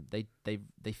remember them.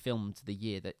 They filmed the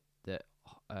year that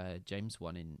James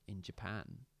won in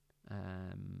Japan.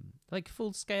 Like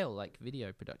full scale, like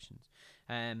video productions.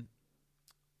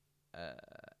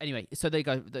 Anyway, so they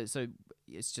go. So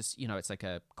it's just, you know, it's like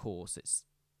a course. It's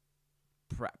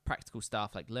practical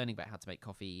stuff, like learning about how to make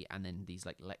coffee, and then these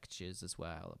like lectures as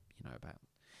well, you know, about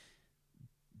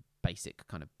basic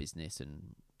kind of business,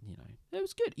 and you know, it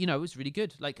was good. You know, it was really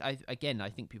good. Like I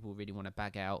think people really want to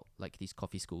bag out like these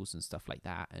coffee schools and stuff like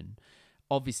that, and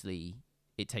obviously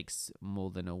it takes more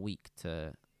than a week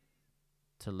to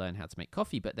learn how to make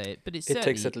coffee, but it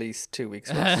takes at least 2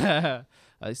 weeks.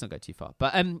 Let's not go too far,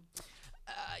 but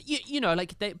you know,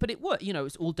 like but it was, you know,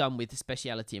 it's all done with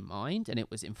speciality in mind, and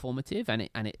it was informative, and it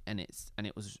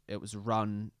was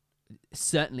run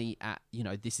certainly at, you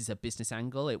know, this is a business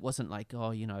angle. It wasn't like, oh,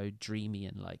 you know, dreamy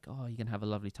and like, oh, you're gonna have a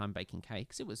lovely time baking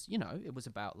cakes. It was, you know, it was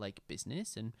about like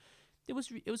business, and it was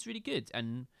really good.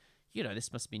 And you know,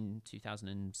 this must have been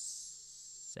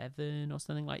 2007 or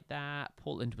something like that.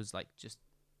 Portland was like just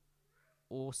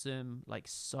awesome, like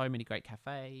so many great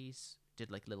cafes, did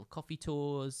like little coffee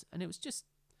tours, and it was just,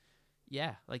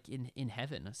 yeah, like in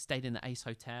heaven. I stayed in the Ace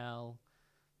Hotel.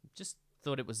 Just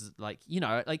thought it was like, you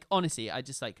know, like honestly, I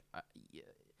just like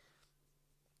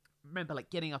remember like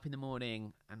getting up in the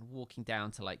morning and walking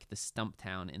down to like the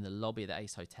Stumptown in the lobby of the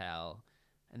Ace Hotel,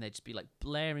 and there'd just be like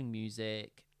blaring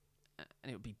music,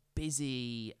 and it would be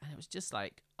busy, and it was just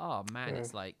like, oh man,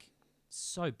 it's like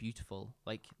so beautiful.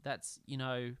 Like that's, you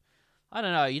know, I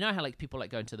don't know, you know how like people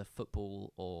like going to the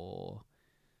football or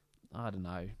I don't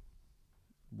know,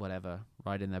 whatever,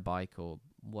 riding their bike or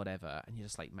whatever, and you're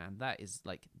just like, man, that is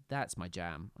like, that's my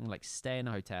jam. I'm like, stay in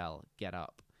a hotel, get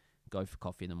up, go for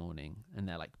coffee in the morning, and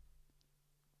they're like,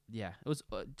 yeah, it was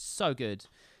so good.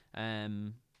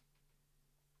 Came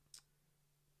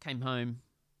home,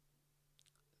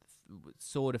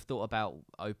 sort of thought about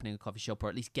opening a coffee shop, or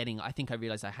at least getting, I think I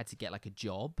realized I had to get like a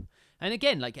job. And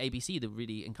again, like ABC, they're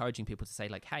really encouraging people to say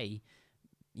like, hey,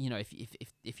 you know,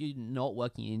 if you're not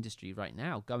working in industry right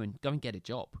now, go and get a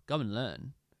job, go and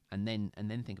learn, and then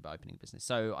think about opening a business.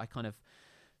 So I kind of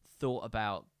thought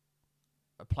about,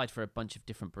 applied for a bunch of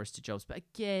different barista jobs, but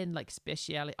again, like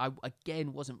speciality, I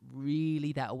again wasn't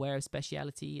really that aware of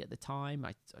speciality at the time.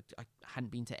 I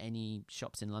hadn't been to any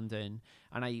shops in London,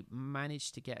 and I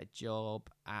managed to get a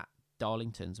job at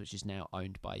Darlington's, which is now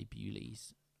owned by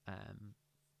Bewley's,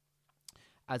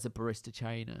 as a barista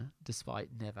trainer, despite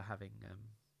never having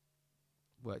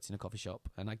worked in a coffee shop.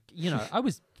 And I, you know, I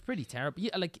was pretty terrible.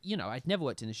 Yeah, like, you know, I'd never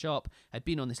worked in a shop. I'd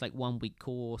been on this like 1 week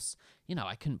course. You know,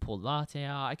 I couldn't pour latte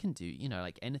out. I couldn't do, you know,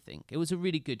 like anything. It was a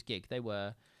really good gig. They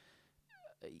were,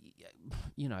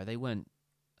 you know, they weren't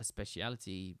a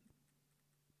speciality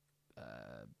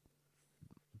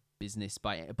business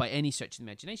by any stretch of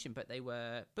the imagination, but they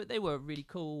were really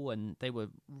cool, and they were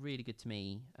really good to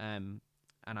me. And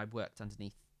I worked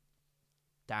underneath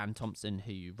Dan Thompson,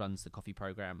 who runs the coffee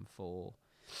program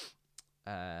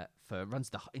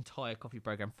runs the entire coffee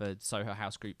program for Soho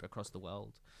House Group across the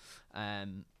world.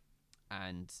 And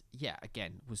yeah,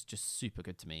 again, was just super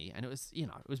good to me. And it was, you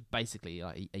know, it was basically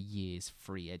like a year's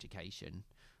free education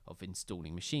of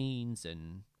installing machines,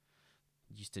 and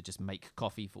used to just make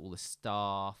coffee for all the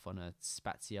staff on a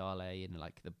spaziale in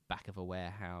like the back of a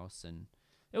warehouse. And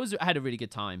I had a really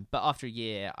good time. But after a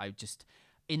year, I just,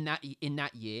 in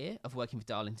that year of working for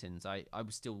Darlington's, I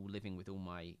was still living with all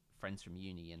my friends from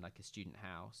uni in like a student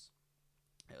house.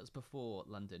 It was before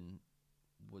London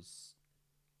was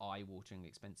eye-wateringly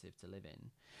expensive to live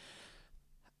in,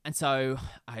 and so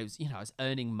I was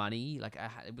earning money. Like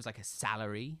it was like a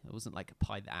salary. It wasn't like a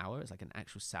pie the hour. It was like an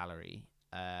actual salary.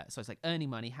 So I was like earning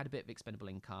money, had a bit of expendable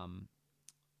income,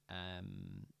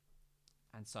 and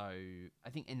so I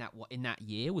think in that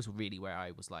year was really where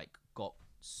I was like got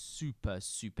super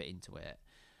into it.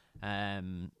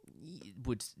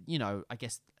 Would, you know, I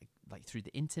guess like through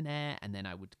the internet, and then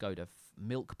I would go to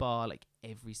Milk Bar like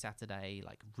every Saturday,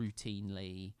 like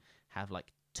routinely, have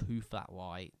like 2 flat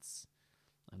whites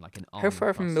and like an How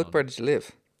far from Milk Bar did you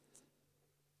live?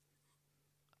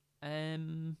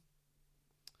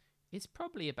 It's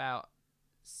probably about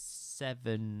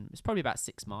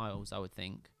 6 miles, I would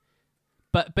think.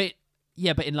 But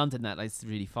yeah, but in London that's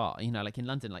really far. You know, like in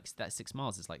London, like that 6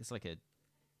 miles is like, it's like a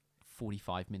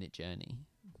 45-minute journey.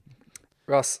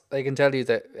 Ross, I can tell you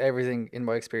that everything in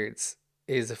my experience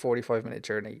is a 45-minute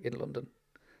journey in London.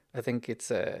 I think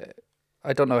it's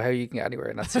I don't know how you can get anywhere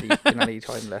in that city in any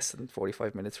time less than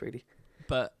 45 minutes, really.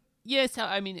 But yeah, so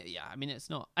I mean, it's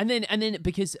not. And then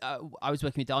because I was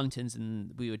working with Darlington's,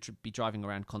 and we would be driving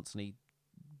around constantly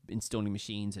installing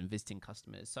machines and visiting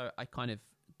customers, so I kind of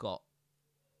got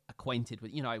acquainted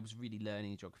with, you know, I was really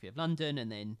learning the geography of London.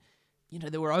 And then, you know,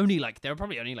 there were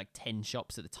probably only like 10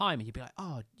 shops at the time, and you'd be like,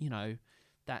 oh, you know,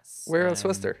 that's where else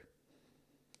was there?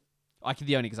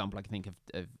 The only example I can think of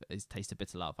is Taste of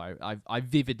Bitter Love. I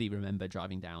vividly remember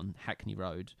driving down Hackney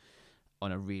Road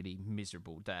on a really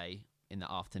miserable day in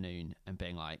the afternoon and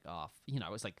being like, oh, you know,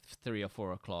 it was like 3 or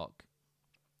 4 o'clock.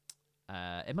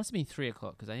 It must have been 3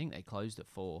 o'clock because I think they closed at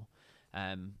 4.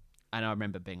 And I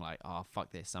remember being like, oh,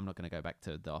 fuck this. I'm not going to go back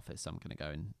to the office. I'm going to go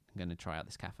and I'm going to try out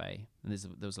this cafe. And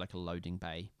there was like a loading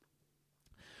bay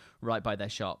right by their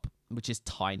shop, which is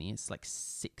tiny. It's like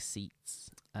 6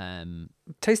 seats.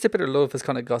 Taste of Bitter Love has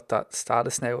kind of got that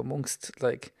status now amongst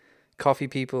like coffee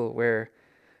people, where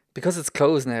because it's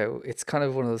closed now, it's kind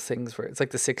of one of those things where it's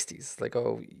like the 60s. Like,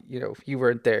 oh, you know, you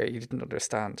weren't there, you didn't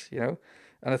understand, you know?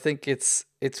 And I think it's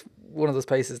one of those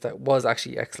places that was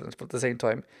actually excellent, but at the same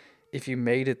time, if you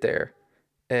made it there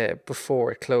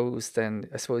before it closed, then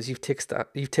I suppose you've ticked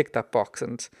that box.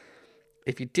 And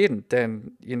if you didn't,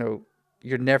 then, you know,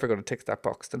 you're never going to tick that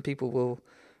box. Then people will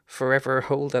forever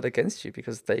hold that against you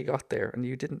because they got there and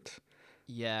you didn't.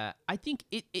 Yeah, I think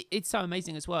it's so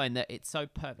amazing as well, in that it's so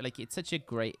perfect. Like, it was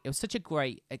such a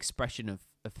great expression of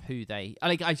who they.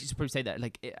 Like, I should probably say that.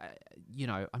 Like,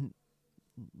 I'm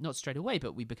not straight away,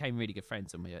 but we became really good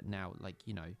friends, and we are now, like,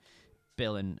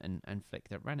 Bill and Flick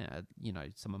that ran it are,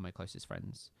 some of my closest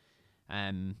friends.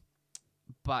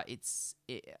 But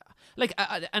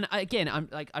again, I'm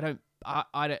like, I don't.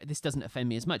 This doesn't offend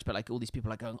me as much, but like, all these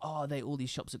people are going, oh, all these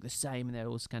shops look the same and they're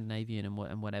all Scandinavian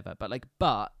and whatever. But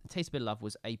Taste of Bitter Love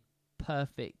was a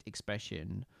perfect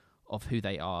expression of who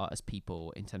they are as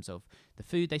people, in terms of the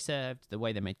food they served, the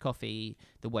way they made coffee,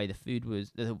 the way the food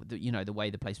was, the way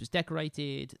the place was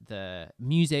decorated, the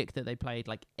music that they played.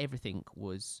 Like, everything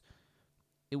was,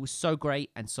 it was so great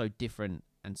and so different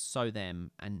and so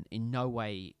them, and in no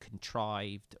way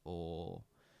contrived or,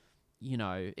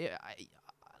 I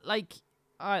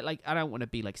don't want to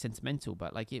be like sentimental,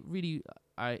 but like, it really,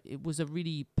 it was a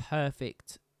really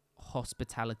perfect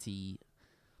hospitality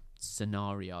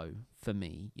scenario for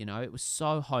me. It was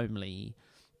so homely.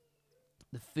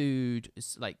 The food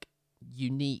is like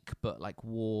unique but like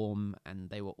warm, and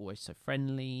they were always so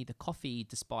friendly. The coffee,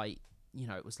 despite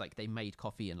it was like they made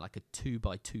coffee in like a 2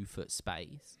 by 2 foot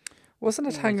space. Wasn't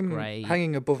it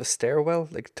hanging above a stairwell,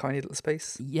 like a tiny little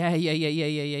space?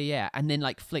 Yeah. And then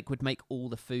like Flick would make all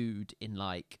the food in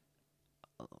like,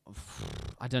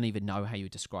 I don't even know how you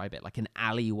would describe it, like an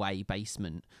alleyway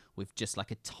basement with just like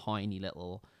a tiny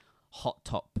little hot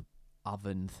top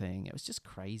oven thing. It was just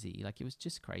crazy. Like, it was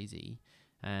just crazy.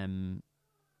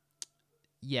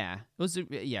 Yeah, it was.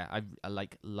 I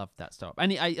like loved that stop,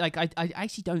 and I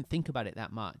actually don't think about it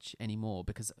that much anymore,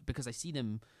 because I see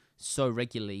them so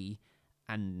regularly,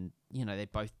 and they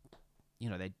both,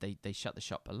 they shut the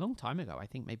shop a long time ago. I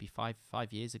think maybe 5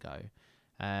 years ago,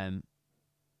 at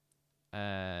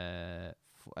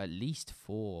least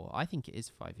 4. I think it is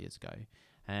 5 years ago,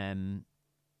 and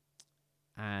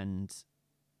I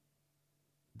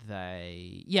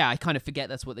kind of forget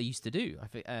that's what they used to do.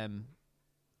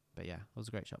 But yeah, it was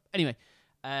a great shop. Anyway,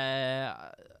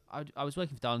 I was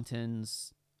working for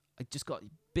Darlington's. I just got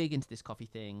big into this coffee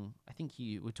thing. I think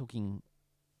you were talking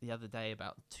the other day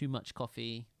about too much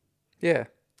coffee. Yeah,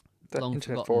 that Long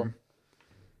internet forgotten. forum.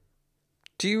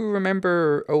 Do you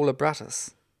remember Ola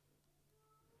Bratis?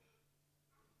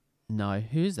 No,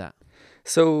 who's that?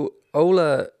 So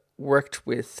Ola worked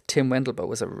with Tim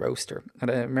Wendelbo as a roaster, and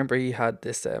I remember he had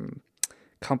this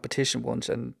competition once,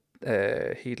 and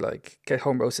he'd like get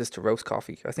home roasters to roast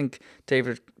coffee. I think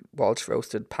David Walsh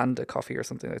roasted Panda coffee or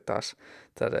something like that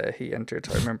he entered.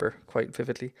 I remember quite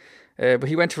vividly. But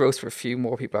he went to roast for a few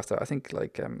more people after that. I think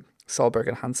like Solberg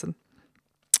and Hansen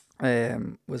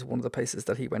was one of the places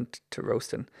that he went to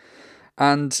roast in.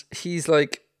 And he's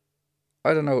like,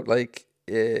 I don't know, like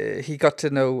he got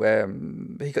to know,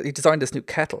 he designed this new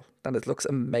kettle and it looks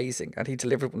amazing, and he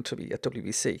delivered one to me at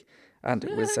WBC. And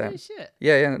it was shit.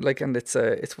 yeah, like, and it's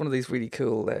one of these really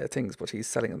cool things, but he's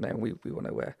selling them now, and we want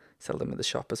to sell them in the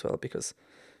shop as well, because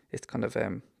it's kind of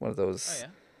one of those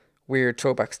weird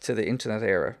throwbacks to the internet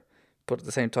era, but at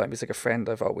the same time he's like a friend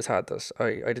I've always had that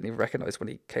I didn't even recognize when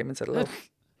he came and said hello.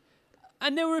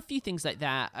 And there were a few things like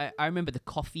that. I remember the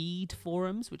Coffeed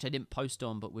forums, which I didn't post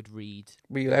on but would read.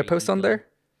 Were you allowed to post on there?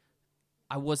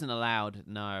 I wasn't allowed.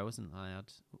 No, I wasn't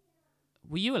allowed.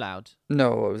 Were you allowed?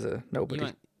 No, I was a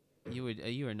nobody. You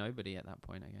were a nobody at that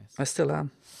point, I guess. I still am.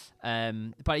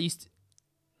 But I used to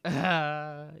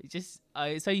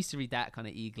I used to read that kind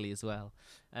of eagerly as well.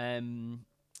 And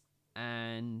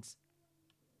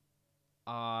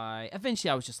I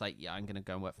was just like, yeah, I'm going to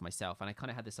go and work for myself. And I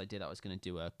kind of had this idea that I was going to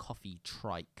do a coffee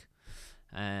trike,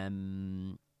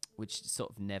 which sort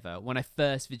of never, when I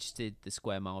first visited the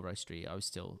Square Mile Roastery, I was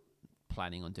still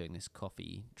planning on doing this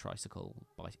coffee tricycle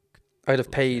bike. I'd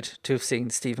have paid to have seen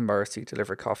Stephen Morrissey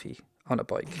deliver coffee on a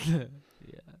bike. Yeah.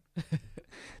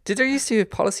 Did there used to be a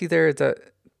policy there that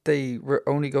they were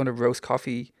only going to roast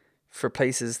coffee for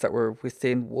places that were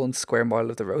within 1 square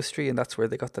mile of the roastery, and that's where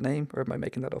they got the name? Or am I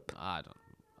making that up? I don't.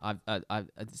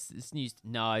 It's news.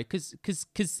 No, because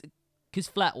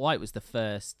Flat White was the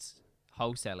first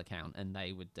wholesale account, and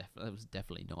they would it was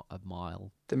definitely not a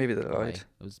mile. Then maybe they away. lied.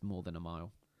 It was more than a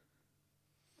mile.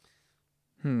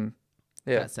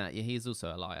 Yeah. That's that. Yeah, he's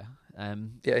also a liar.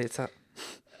 Yeah, it's that.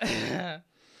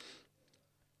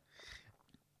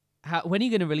 When are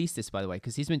you going to release this, by the way?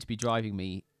 Because he's meant to be driving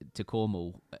me to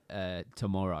Cornwall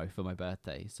tomorrow for my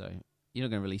birthday. So you're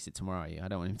not going to release it tomorrow, are you? I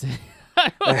don't want him to.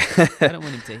 I don't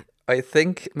want him to. I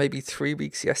think maybe 3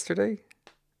 weeks yesterday.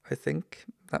 I think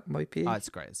that might be. Oh, it's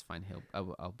great. It's fine.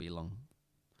 I'll be long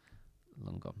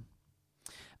gone.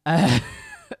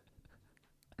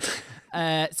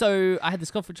 So I had the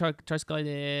Scotland tricycle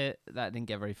idea that didn't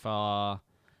get very far,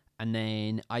 and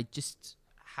then I just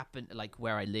happened, like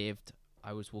where I lived,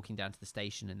 I was walking down to the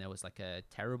station, and there was like a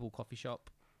terrible coffee shop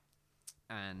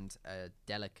and a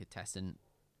delicatessen,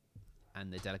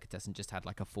 and the delicatessen just had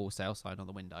like a for sale sign on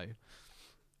the window,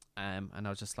 and I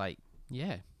was just like,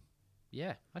 yeah,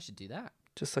 I should do that.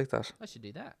 Just like that. I should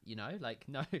do that. You know, like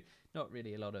no, not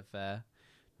really a lot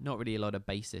of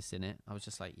basis in it. I was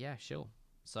just like, yeah, sure.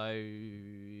 So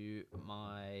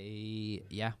I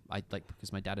like,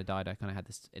 because my dad had died, I kind of had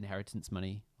this inheritance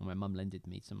money, or my mum lended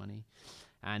me some money,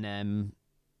 and I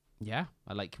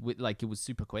it was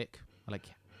super quick. I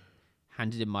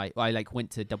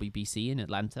went to WBC in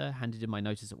Atlanta, handed in my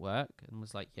notice at work, and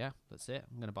was like, yeah, that's it.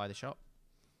 I'm gonna buy the shop.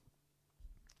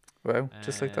 Wow,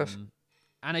 just like that.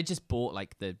 And I just bought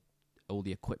like all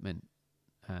the equipment,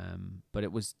 but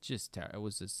it was just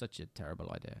such a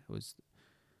terrible idea. It was,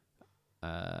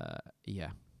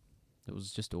 it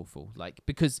was just awful. Like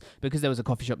because there was a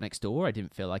coffee shop next door, I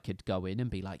didn't feel I could go in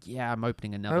and be like, yeah, I'm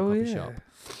opening another coffee shop.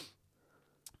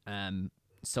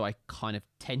 So I kind of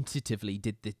tentatively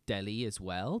did the deli as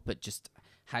well, but just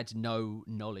had no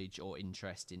knowledge or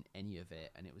interest in any of it,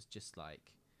 and it was just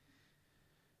like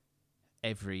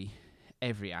every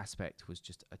aspect was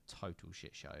just a total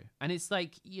shit show. And it's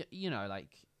like you know,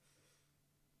 like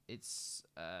it's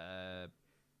I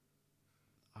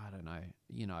don't know,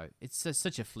 you know, it's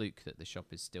such a fluke that the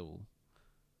shop is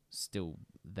still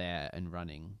there and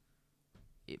running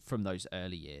from those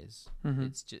early years. Mm-hmm.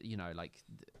 It's just, you know, like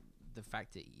the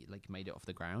fact that you, like, made it off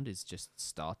the ground is just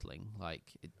startling.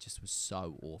 Like, it just was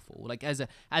so awful. Like, as a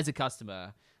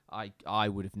customer, I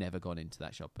would have never gone into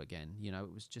that shop again. You know,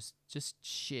 it was just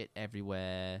shit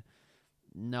everywhere.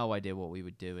 No idea what we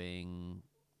were doing.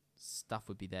 Stuff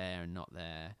would be there and not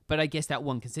there. But I guess that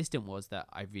one consistent was that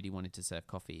I really wanted to serve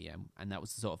coffee, and that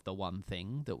was sort of the one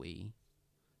thing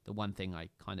I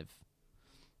kind of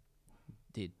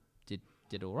did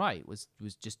all right was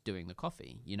just doing the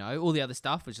coffee. You know, all the other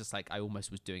stuff was just like I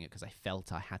almost was doing it because I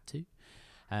felt I had to.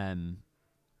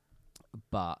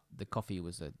 But the coffee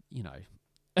was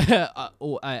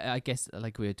I guess,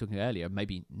 like we were talking earlier,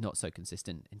 maybe not so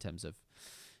consistent in terms of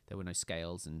there were no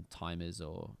scales and timers,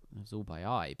 or it was all by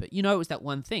eye. But you know, it was that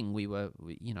one thing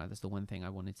that's the one thing I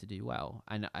wanted to do well,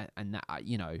 and that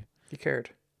you cared.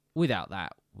 Without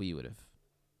that, we would have.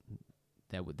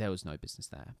 There was no business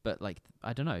there. But like,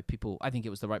 I don't know, I think it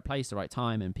was the right place, the right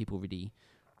time, and people really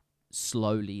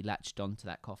slowly latched onto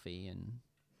that coffee, and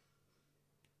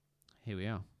here we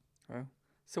are. Wow.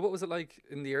 So what was it like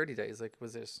in the early days? Like,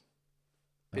 was it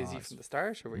busy from the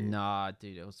start, or were you? Nah,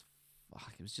 dude, it was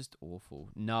just awful.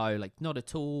 No, like, not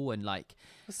at all. And like,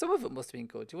 Well, some of it must have been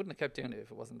good. You wouldn't have kept doing it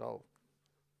if it wasn't all.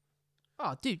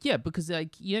 oh, dude, yeah, because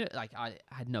like, like I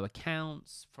had no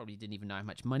accounts, probably didn't even know how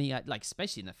much money I, like,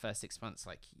 especially in the first 6 months,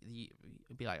 like you'd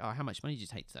be like, oh, how much money did you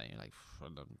take today? You're like, I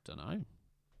don't know.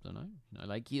 You know,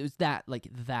 like, it was that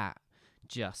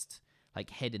just like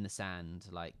head in the sand,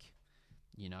 like,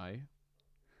 you know,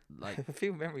 like I have a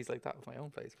few memories like that of my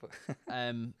own place, but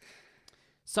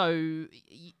so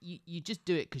you just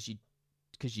do it because you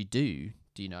do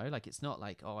you know, like, it's not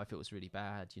like, oh, if it was really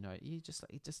bad, you know, you just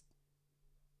like,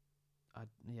 I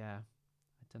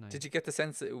don't know. Did you get the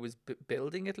sense that it was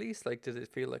building at least? Like, did it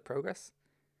feel like progress,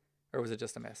 or was it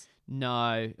just a mess?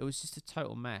 No, it was just a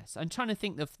total mess. I'm trying to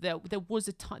think of there was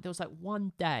a time, there was like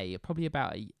one day, probably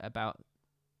about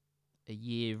a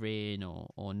year in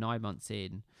or 9 months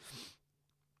in,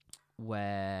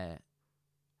 where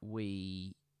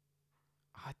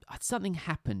something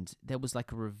happened. There was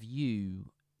like a review,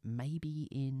 maybe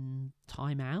in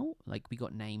Time Out. Like, we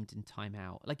got named in Time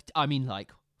Out. Like, I mean,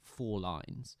 like 4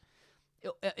 lines.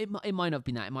 It might not have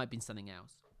been that. It might have been something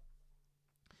else.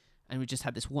 And we just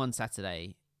had this one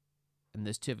Saturday, and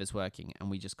there's 2 of us working, and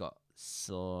we just got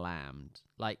slammed.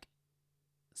 Like,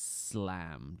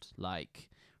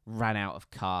 ran out of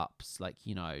cups. Like,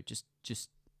 you know, just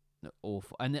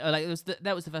awful. And like,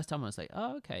 that was the first time I was like,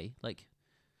 oh, okay, like,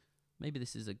 maybe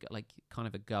this is kind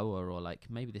of a goer, or like,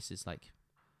 maybe this is like,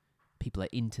 people are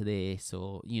into this,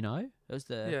 or, you know, it was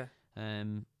the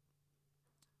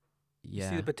You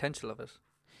see the potential of it.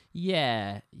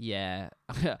 Yeah.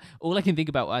 All I can think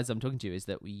about as I'm talking to you is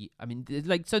that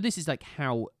so this is like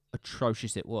how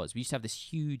atrocious it was. We used to have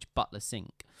this huge Butler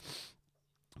sink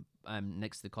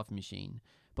next to the coffee machine,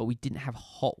 but we didn't have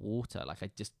hot water. Like,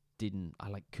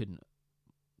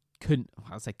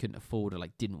 couldn't afford, or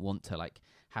like didn't want to like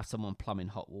have someone plumbing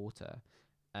hot water.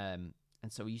 And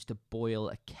so we used to boil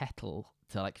a kettle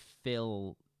to like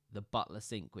fill the Butler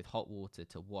sink with hot water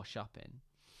to wash up in.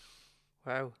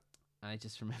 Wow. I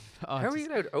just remember. How are you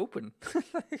allowed open?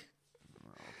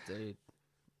 dude,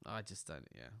 I just don't.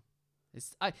 Yeah,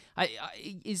 it's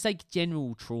it's like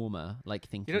general trauma, like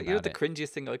thinking You know about the it. cringiest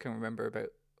thing I can remember about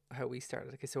how we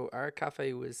started. Okay, so our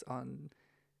cafe was on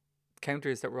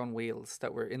counters that were on wheels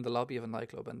that were in the lobby of a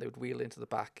nightclub, and they would wheel into the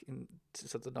back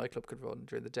so the nightclub could run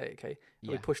during the day. Okay,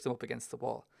 and we Yeah. pushed them up against the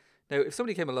wall. Now, if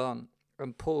somebody came along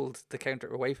and pulled the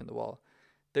counter away from the wall,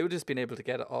 they would just been able to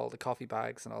get all the coffee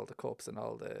bags and all the cups and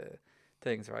all the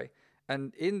things, right?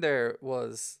 And in there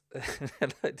was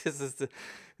this is the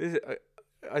this,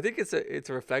 I think it's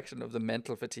a reflection of the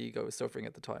mental fatigue I was suffering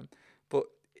at the time. But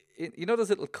you know those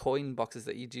little coin boxes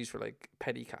that you'd use for like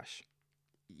petty cash.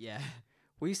 Yeah.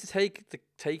 We used to take the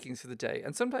takings for the day,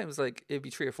 and sometimes like it'd be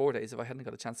 3 or 4 days if I hadn't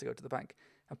got a chance to go to the bank,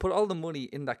 and put all the money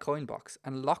in that coin box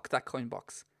and lock that coin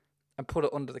box and put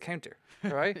it under the counter,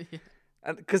 all right? Yeah.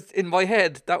 And because in my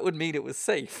head that would mean it was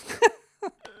safe.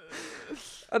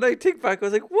 And I think back, I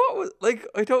was like, what was, like,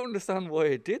 I don't understand why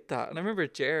I did that. And I remember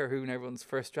Jer, who in everyone's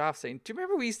first draft, saying, do you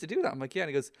remember we used to do that? I'm like, yeah. And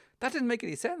he goes, that didn't make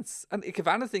any sense. And if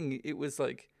anything, it was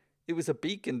like, it was a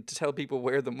beacon to tell people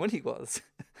where the money was.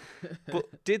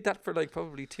 But did that for like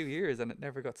probably 2 years and it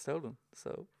never got stolen.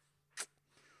 So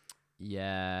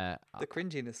Yeah. the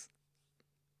cringiness.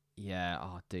 Yeah.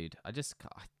 Oh, dude, I just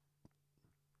can't.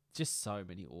 Just so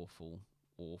many awful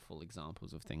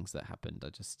examples of things that happened.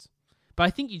 But I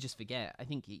think you just forget. I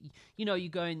think you know, you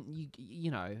go and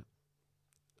you know,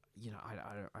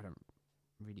 I don't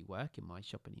really work in my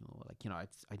shop anymore. Like, you know, I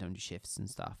don't do shifts and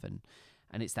stuff, and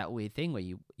it's that weird thing where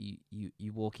you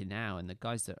walk in now, and the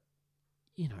guys that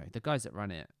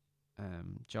run it,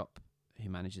 Jop, who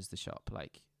manages the shop,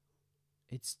 like,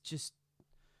 it's just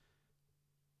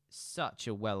such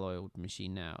a well-oiled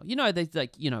machine now. You know, there's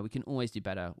like, you know, we can always do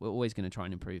better. We're always going to try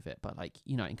and improve it. But like,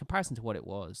 you know, in comparison to what it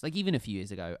was, like even a few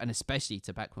years ago, and especially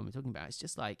to back when we're talking about, it's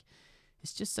just like,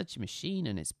 it's just such a machine,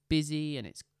 and it's busy, and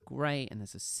it's great, and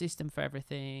there's a system for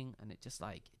everything, and it just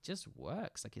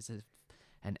works. Like, it's an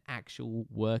actual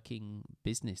working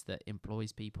business that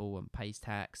employs people and pays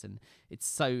tax, and it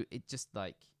just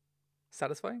like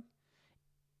Satisfying?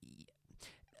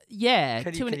 yeah.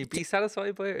 Can you be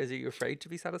satisfied by it? Or is you afraid to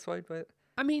be satisfied by it?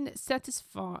 I mean,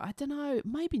 satisfy. I don't know.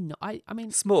 Maybe not. I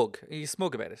mean, Smug. Are you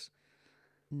smug about it?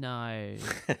 no. I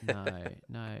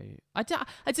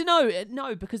don't know.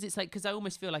 No, because it's like, because I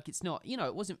almost feel like it's not. You know,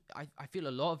 it wasn't. I feel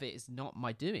a lot of it is not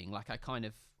my doing. Like, I kind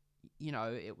of, you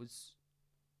know, it was.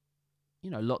 You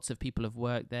know, lots of people have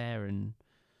worked there, and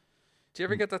Do you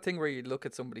ever get that thing where you look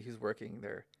at somebody who's working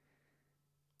there?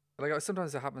 Like,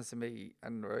 sometimes it happens to me,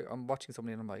 and I'm watching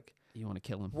somebody, and I'm like, you want to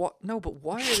kill them. "What? No, but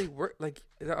why are they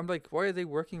I'm like, why are they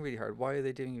working really hard? Why are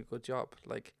they doing a good job?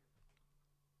 Like,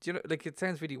 do you know? Like, it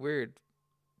sounds really weird,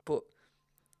 but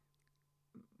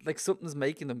like something's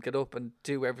making them get up and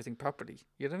do everything properly.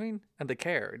 You know what I mean? And they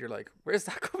care, and you're like, where's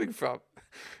that coming from?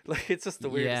 Like, it's just the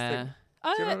weirdest thing.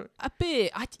 Do you know? A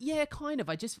bit. Yeah, kind of.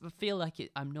 I just feel like it.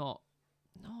 I'm not.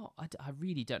 No, I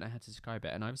really don't know how to describe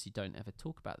it, and I obviously don't ever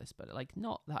talk about this, but like,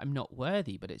 not that I'm not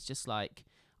worthy, but it's just like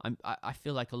I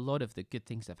feel like a lot of the good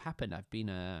things that have happened, I've been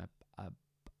a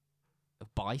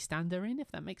bystander in,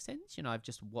 if that makes sense. You know, I've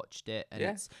just watched it, and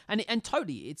Yeah. and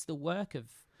totally, it's the work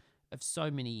of so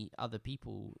many other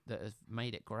people that have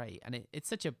made it great, and it's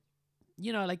such a,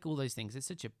 you know, like all those things. It's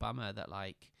such a bummer that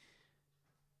like,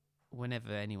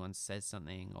 whenever anyone says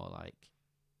something, or like,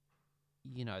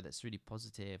 you know, that's really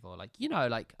positive, or like, you know,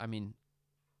 like, I mean,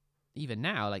 even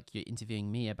now, like, you're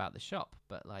interviewing me about the shop,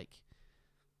 but like,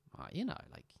 you know,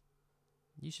 like,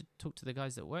 you should talk to the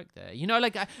guys that work there, you know,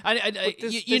 like,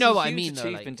 you know what I mean, though,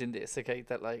 achievement in this, okay,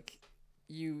 that like,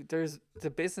 there's the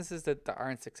businesses that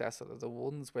aren't successful are the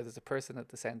ones where there's a person at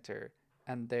the center,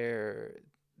 and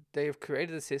they've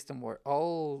created a system where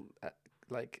all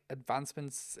like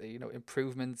advancements, you know,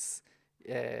 improvements,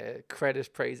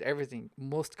 credit, praise, everything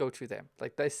must go through them.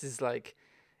 Like, this is like,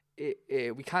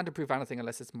 we can't improve anything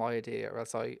unless it's my idea, or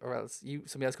else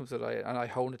somebody else comes with it and I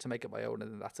hone it to make it my own,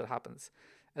 and then that's what happens.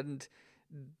 And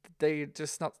they're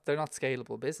not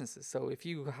scalable businesses. So if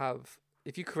you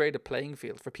create a playing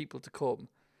field for people to come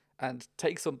and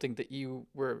take something that you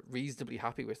were reasonably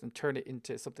happy with and turn it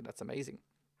into something that's amazing,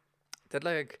 that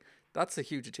like, that's a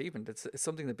huge achievement. It's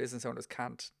something that business owners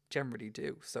can't generally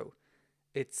do. So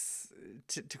it's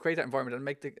to create that environment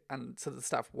and so the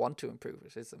staff want to improve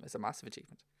it is a massive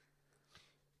achievement.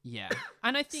 Yeah,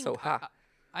 and I think So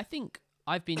I think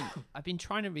I've been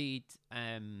trying to read.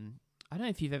 I don't know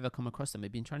if you've ever come across them.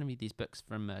 I've been trying to read these books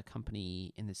from a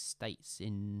company in the States,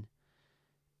 in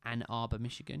Ann Arbor,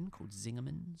 Michigan, called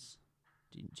Zingerman's.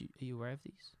 Are you aware of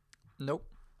these? Nope.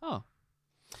 Oh.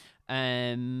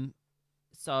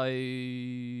 So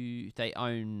they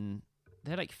own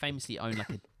they like famously own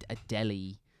like a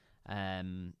deli,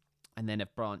 and then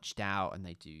have branched out and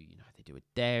they do a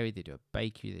dairy, they do a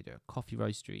bakery, they do a coffee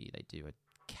roastery, they do a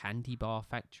candy bar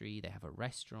factory, they have a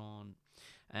restaurant.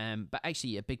 But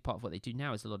actually, a big part of what they do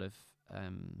now is a lot of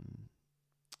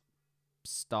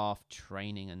staff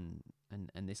training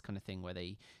and this kind of thing, where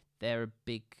they're a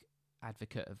big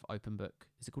advocate of open book.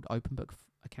 Is it called open book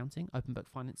accounting, open book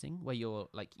financing, where you're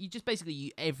like, you just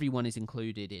basically everyone is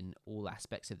included in all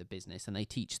aspects of the business, and they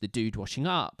teach the dude washing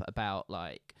up about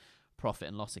like profit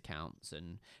and loss accounts,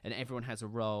 and everyone has a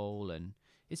role, and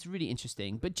it's really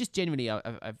interesting. But just generally,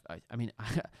 I mean,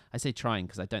 I say trying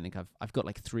because I don't think I've got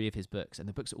like 3 of his books, and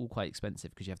the books are all quite expensive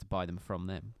because you have to buy them from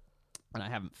them, and I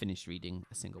haven't finished reading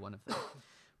a single one of them.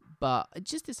 But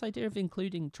just this idea of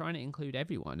trying to include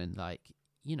everyone, and like,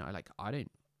 you know, like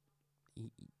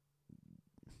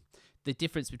the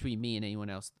difference between me and anyone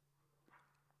else,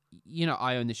 you know,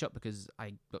 I own the shop because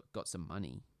I got some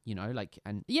money, you know, like,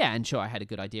 and sure, I had a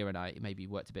good idea and I maybe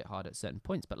worked a bit hard at certain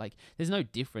points, but like, there's no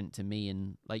different to me,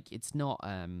 and like, it's not,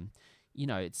 you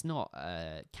know, it's not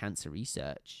cancer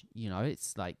research, you know,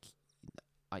 it's like,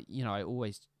 I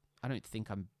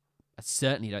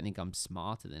certainly don't think I'm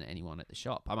smarter than anyone at the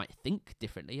shop. I might think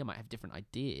differently, I might have different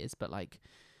ideas, but like,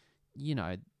 you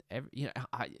know,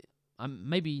 I'm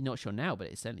maybe not sure now, but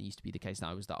it certainly used to be the case that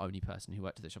I was the only person who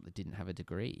worked at the shop that didn't have a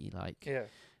degree. Like, Yeah.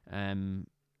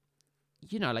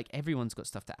 You know, like everyone's got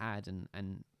stuff to add,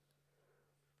 and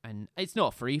it's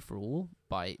not free for all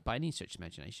by any stretch of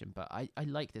imagination. But I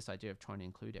like this idea of trying to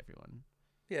include everyone.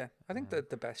 Yeah, I think that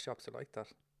the best shops are like that.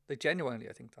 They genuinely,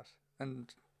 I think that,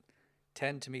 and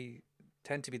tend to be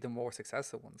the more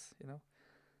successful ones. You know,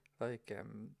 like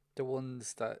the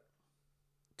ones that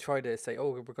try to say,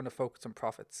 "Oh, we're going to focus on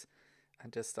profits,"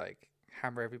 and just like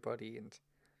hammer everybody, and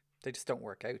they just don't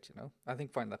work out. You know, I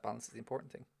think finding that balance is the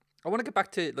important thing. I want to get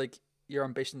back to like your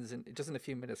ambitions in a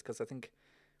few minutes, because I think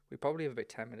we probably have about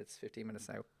 10 minutes, 15 minutes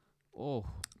now. Oh,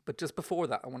 but just before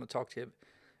that, I want to talk to you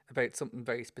about something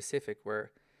very specific,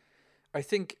 where I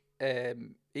think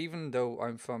even though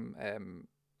I'm from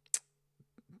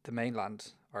the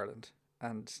mainland, Ireland,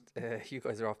 and you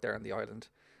guys are off there on the island,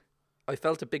 I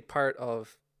felt a big part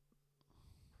of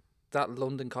that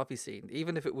London coffee scene,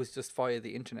 even if it was just via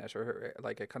the internet or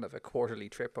like a kind of a quarterly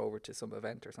trip over to some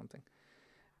event or something.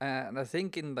 And I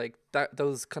think in like that,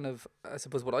 those kind of, I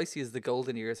suppose what I see as the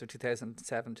golden years of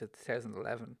 2007 to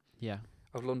 2011 yeah.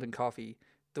 of London coffee,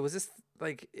 there was this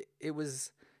like, it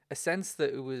was a sense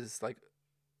that it was like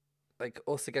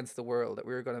us against the world, that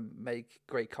we were going to make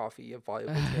great coffee a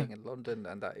viable thing in London,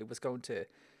 and that it was going to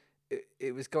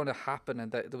happen,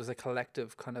 and that there was a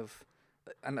collective kind of,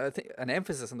 and I think an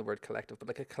emphasis on the word collective, but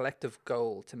like a collective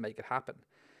goal to make it happen.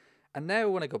 And now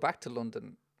when I go back to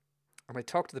London and I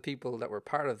talk to the people that were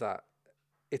part of that,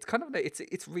 it's kind of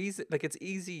it's reason, like it's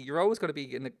easy. You're always going to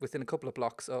be within a couple of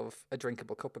blocks of a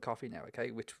drinkable cup of coffee now,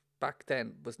 okay, which back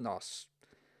then was not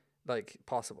like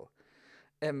possible.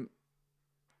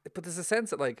 But there's a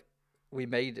sense that like we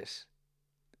made it,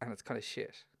 and it's kind of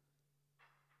shit.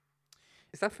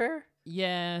 Is that fair?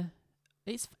 Yeah.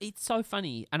 It's so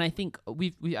funny, and I think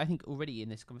I think already in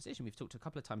this conversation we've talked a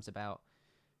couple of times about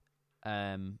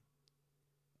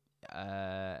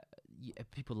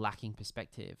people lacking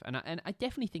perspective, and I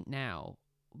definitely think now,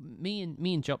 me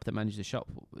and Job that manage the shop,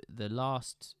 the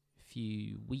last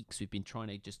few weeks we've been trying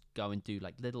to just go and do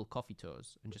like little coffee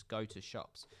tours and just go to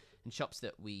shops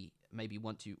that we maybe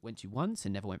went to once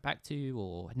and never went back to,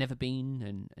 or had never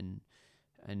been,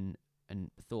 and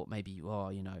thought maybe,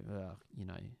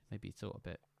 maybe thought a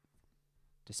bit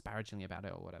disparagingly about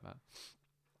it or whatever.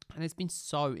 And it's been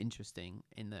so interesting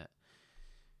in that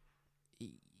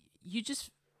you just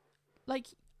like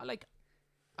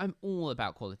I'm all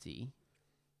about quality,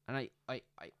 and I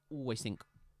always think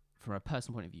from a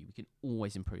personal point of view, we can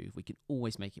always improve, we can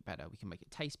always make it better, we can make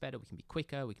it taste better, we can be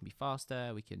quicker, we can be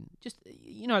faster, we can just,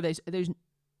 there's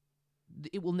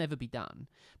it will never be done.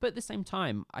 But at the same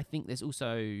time, I think there's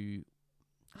also,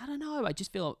 I don't know, I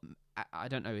just feel, I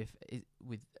don't know if it,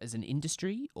 with as an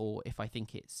industry, or if I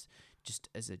think it's just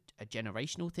as a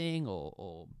generational thing,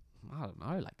 or I don't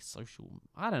know, like social,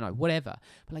 I don't know, whatever.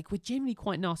 But like, we're generally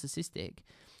quite narcissistic,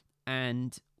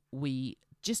 and we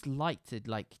just like to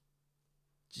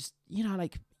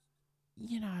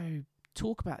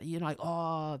talk about, like,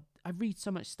 oh, I read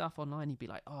so much stuff online. You'd be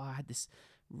like, oh, I had this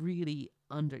really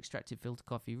under-extracted filter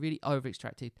coffee, really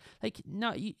over-extracted. Like,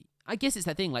 no, I guess it's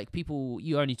that thing, like, people,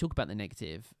 you only talk about the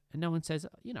negative, and no one says,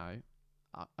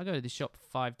 I go to this shop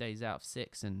 5 days out of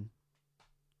 6, and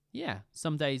yeah,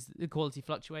 some days the quality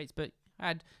fluctuates, but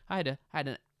I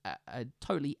had a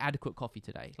totally adequate coffee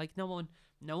today. Like, no one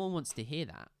wants to hear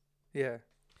that. Yeah.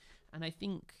 And I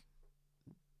think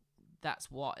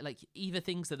that's what, like, either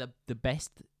things are the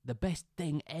best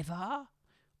thing ever,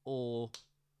 or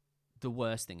the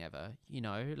worst thing ever. You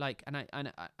know, like, and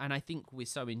I think we're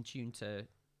so in tune to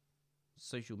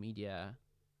social media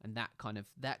and that kind of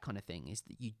thing, is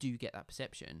that you do get that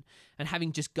perception. And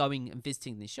having just going and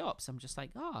visiting these shops, I'm just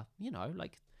like, you know,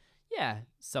 like, yeah,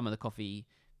 some of the coffee.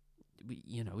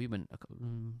 We went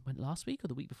last week or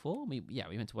the week before. We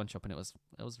went to one shop and it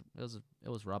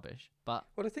was rubbish. But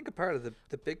Well, I think a part of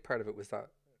the big part of it was that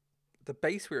the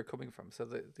base we were coming from, so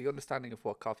the understanding of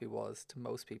what coffee was to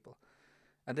most people,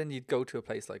 and then you'd go to a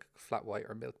place like Flat White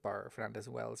or Milk Bar or Fernandez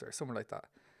and Wells or somewhere like that,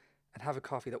 and have a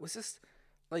coffee that was just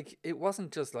like, it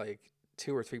wasn't just like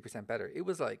 2 or 3% better. It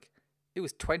was like, it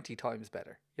was 20 times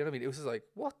better. You know what I mean? It was just like,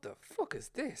 what the fuck is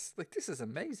this? Like, this is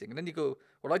amazing. And then you go,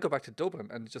 well, I go back to Dublin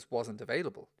and it just wasn't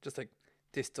available. Just like,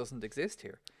 this doesn't exist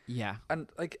here. yeah, And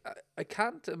like, I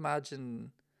can't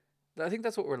imagine. I think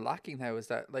that's what we're lacking now, is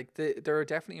that like there are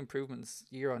definitely improvements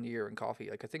year on year in coffee.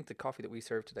 Like, I think the coffee that we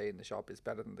serve today in the shop is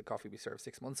better than the coffee we served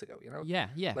 6 months ago. You know? yeah,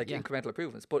 Like, incremental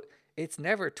improvements, but it's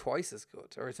never twice as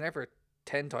good, or it's never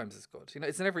 10 times as good. You know,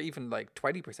 it's never even like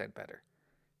 20% better.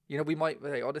 You know, we might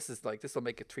say, oh, this will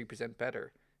make it 3%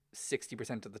 better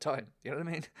 60% of the time. You know what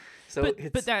I mean? So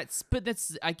but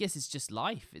that's I guess it's just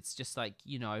life. It's just like,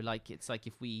 you know, like, it's like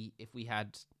if we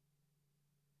had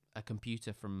a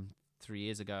computer from 3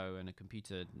 years ago and a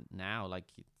computer now, like,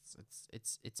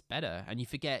 it's better. And you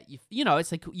forget, you know,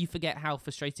 it's like you forget how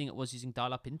frustrating it was using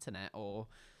dial-up internet, or,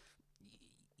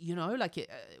 you know, like,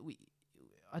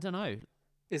 I don't know.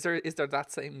 Is there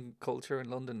that same culture in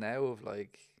London now of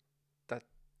like that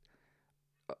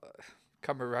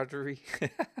camaraderie?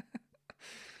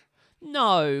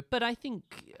 No, but I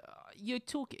think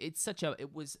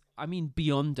it was, I mean,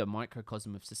 beyond a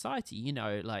microcosm of society, you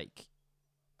know, like,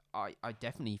 I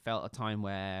definitely felt a time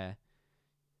where,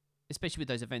 especially with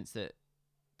those events that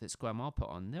Square Mile put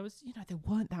on, there was, you know, there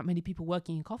weren't that many people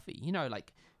working in coffee, you know,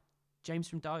 like James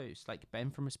from Dose, like Ben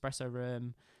from Espresso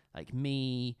Room, like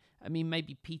me, I mean,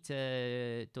 maybe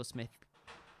Peter Dorsmith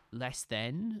less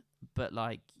then, but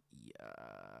like,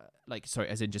 sorry,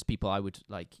 as in just people I would,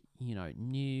 like, you know,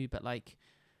 knew, but like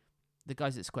the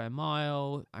guys at Square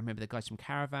Mile, I remember the guys from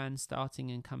Caravan starting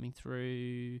and coming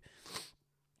through.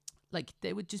 Like,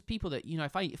 they were just people that, you know,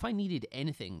 if I needed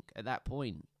anything at that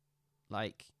point,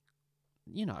 like,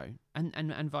 you know,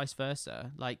 and vice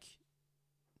versa, like,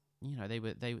 you know, they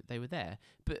were there.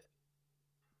 But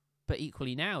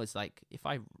equally now, it's like, if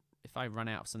I run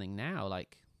out of something now,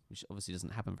 like, which obviously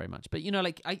doesn't happen very much, but, you know,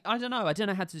 like, I don't know how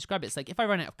to describe it. It's like, if I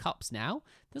run out of cups now,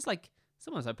 there's like,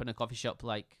 someone's opened a coffee shop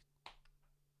like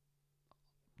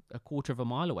a quarter of a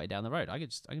mile away down the road. I can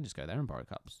just go there and borrow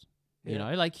cups. You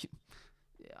know, like,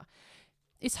 yeah,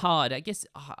 it's hard. I guess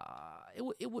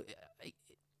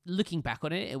looking back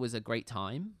on it, it was a great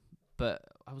time, but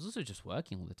I was also just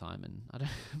working all the time, and I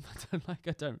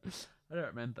don't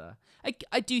remember.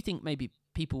 I do think maybe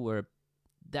people were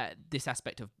that this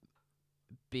aspect of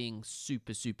being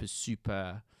super, super,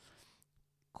 super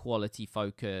quality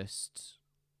focused,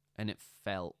 and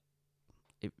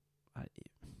I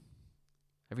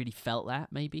really felt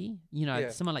that, maybe, you know,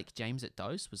 someone like James at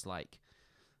Dose was like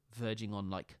verging on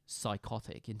like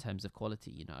psychotic in terms of quality,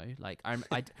 you know, like I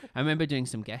remember doing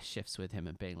some guest shifts with him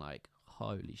and being like,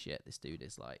 holy shit, this dude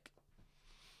is like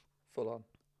Full on.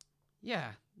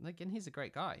 Yeah, like, and he's a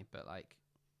great guy, but like,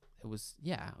 I was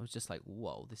just like,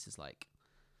 whoa, this is like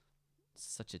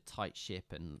such a tight ship,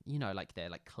 and, you know, like, they're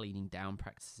like cleaning down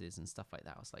practices and stuff like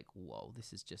that. I was like, whoa,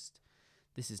 this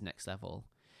is next level.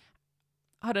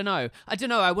 I don't know.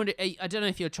 I wonder. I don't know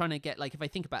if you're trying to get, like, if I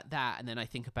think about that, and then I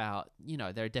think about, you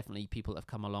know, there are definitely people that have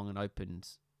come along and opened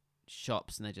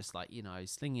shops, and they're just like, you know,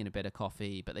 slinging a bit of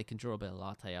coffee, but they can draw a bit of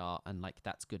latte art, and like,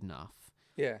 that's good enough.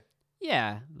 Yeah.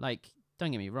 Yeah, like, don't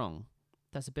get me wrong,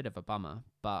 that's a bit of a bummer,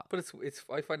 but it's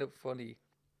I find it funny.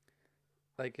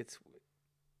 Like,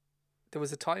 there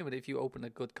was a time when if you opened a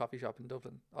good coffee shop in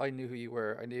Dublin, I knew who you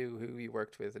were, I knew who you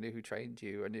worked with, I knew who trained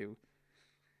you, I knew.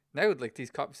 Now, like,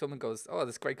 someone goes, oh,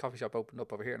 this great coffee shop opened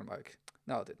up over here, and I'm like,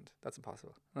 no, it didn't. That's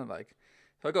impossible. And I'm like,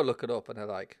 so I go look it up, and they're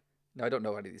like, no, I don't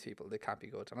know any of these people. They can't be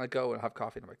good. And I go and have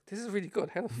coffee, and I'm like, this is really good.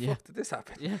 How the fuck did this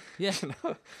happen? Yeah. You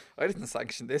know, I didn't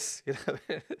sanction this. You know,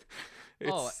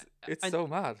 it's so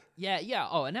mad. Yeah.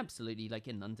 Oh, and absolutely, like,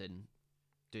 in London,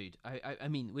 dude. I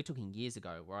mean, we're talking years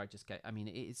ago where I just get. I mean,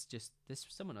 it's just there's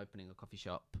someone opening a coffee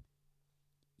shop,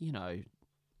 you know,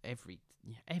 every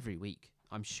week.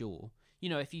 I'm sure. You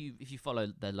know, if you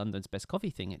follow the London's Best Coffee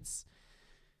thing,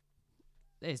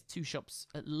 there's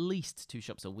at least two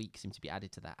shops a week seem to be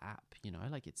added to that app. You know,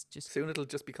 like, it's just soon it'll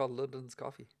just be called London's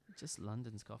Coffee. just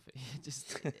London's coffee.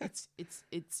 Just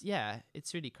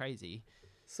it's really crazy.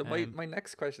 So my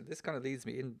next question, this kind of leads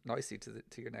me in nicely to the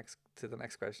next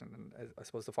question, and I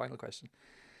suppose the final question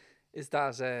is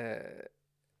that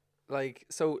like,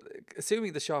 so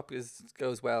assuming the shop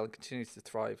goes well and continues to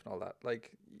thrive and all that,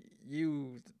 like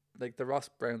the Ross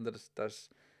Brown that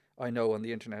I know on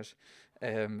the internet,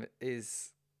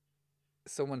 is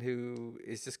someone who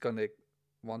is just going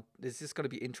to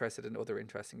be interested in other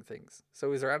interesting things.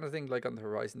 So is there anything like on the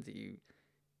horizon that you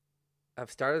have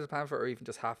started a plan for, or even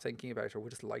just half thinking about, or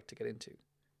would just like to get into?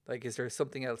 Like, is there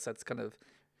something else that's kind of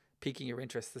piquing your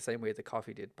interest the same way the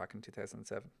coffee did back in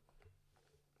 2007?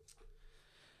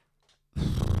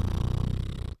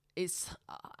 It's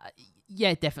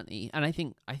yeah, definitely. And I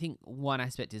think one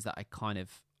aspect is that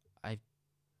I've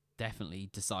definitely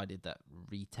decided that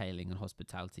retailing and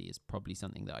hospitality is probably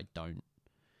something that I don't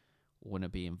want to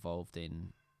be involved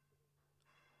in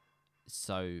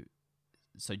so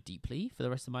deeply for the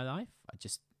rest of my life.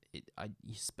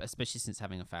 Especially since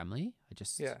having a family,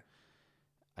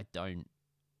 I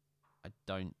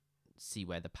don't see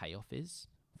where the payoff is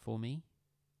for me,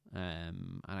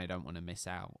 and I don't want to miss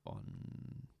out on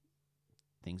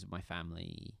things with my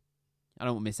family. I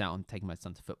don't want to miss out on taking my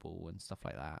son to football and stuff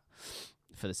like that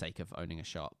for the sake of owning a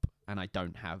shop. And I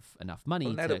don't have enough money.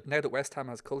 Well, now that West Ham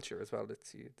has culture as well,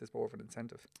 there's more of an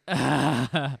incentive.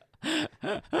 I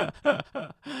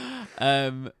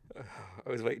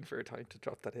was waiting for a time to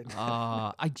drop that in.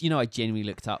 I genuinely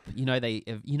looked up.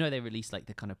 They released like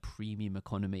the kind of premium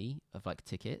economy of like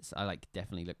tickets. I like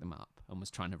definitely looked them up and was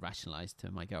trying to rationalize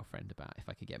to my girlfriend about if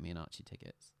I could get me an Archie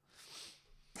tickets.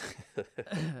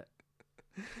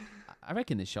 I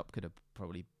reckon this shop could have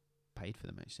probably paid for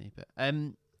them actually, but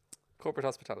corporate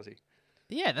hospitality.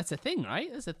 Yeah, that's a thing,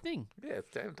 right? That's a thing. Yeah,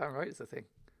 it's damn right, it's a thing.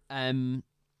 I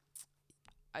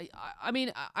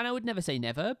mean, and I would never say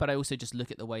never, but I also just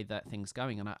look at the way that things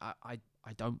going, and I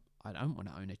don't want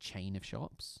to own a chain of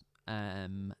shops.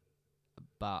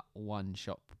 But one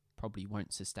shop probably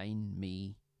won't sustain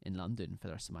me in London for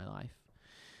the rest of my life.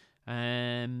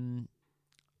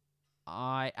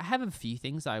 I have a few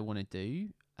things I want to do,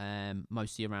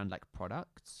 mostly around like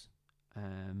products.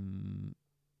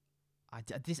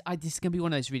 This is gonna be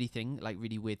one of those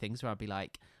really weird things where I'll be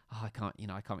like, oh, I can't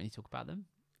really talk about them.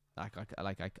 I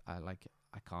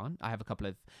can't. I have a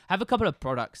couple of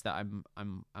products that I'm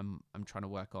trying to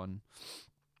work on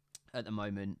at the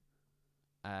moment,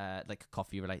 like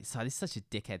coffee related. So this is such a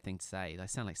dickhead thing to say. I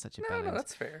sound like such a no,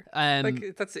 that's fair.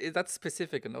 Like that's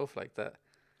specific enough, like that.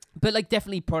 But like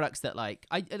definitely products that like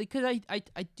I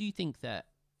do think that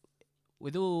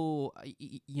with all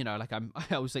like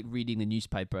I was like reading the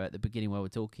newspaper at the beginning while we're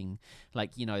talking,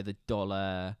 like the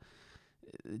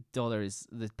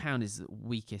pound is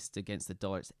weakest against the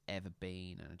dollar it's ever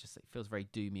been, and it just feels very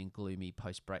doomy and gloomy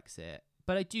post Brexit.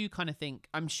 But I do kind of think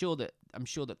I'm sure that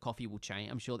coffee will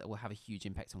change. I'm sure that will have a huge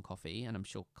impact on coffee, and I'm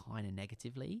sure kind of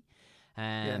negatively.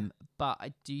 But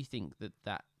I do think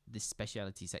that this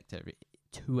specialty sector,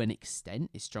 to an extent,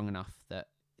 is strong enough that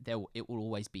it will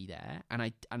always be there. And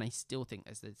I still think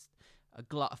there's a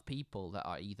glut of people that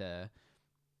are either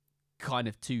kind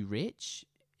of too rich.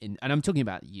 And I'm talking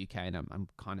about the UK, and I'm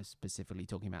kind of specifically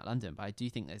talking about London, but I do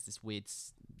think there's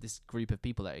this group of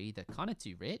people that are either kind of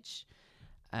too rich,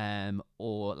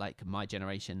 or like my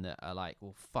generation that are like,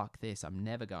 well, fuck this, I'm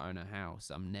never gonna own a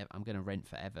house, I'm gonna rent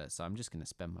forever, so I'm just gonna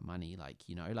spend my money, and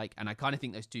I kind of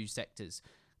think those two sectors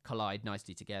collide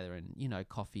nicely together, and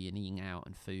coffee and eating out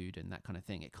and food and that kind of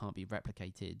thing, it can't be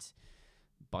replicated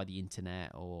by the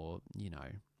internet, or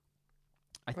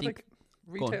I think like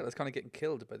retail is kind of getting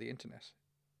killed by the internet.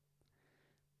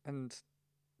 And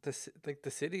the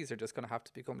cities are just going to have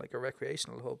to become like a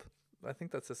recreational hub. I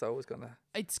think that's just always going to...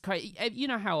 It's crazy. You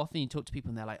know how often you talk to people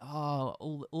and they're like, oh,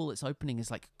 all that's opening is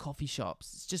like coffee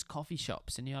shops. It's just coffee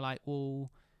shops. And you're like,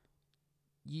 well,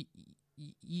 you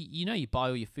you buy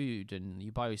all your food and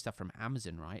you buy all your stuff from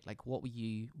Amazon, right? Like, what were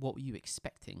you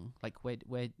expecting? Like,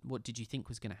 what did you think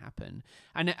was going to happen?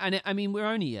 And I mean, we're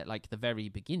only at like the very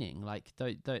beginning. Like,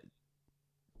 the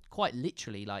quite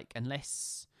literally, like,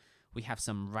 unless we have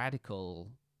some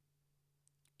radical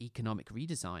economic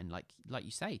redesign, like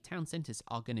you say, town centres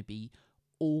are going to be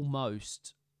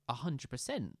almost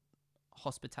 100%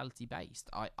 hospitality based.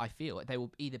 I feel they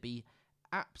will either be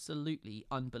absolutely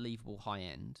unbelievable high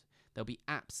end, there'll be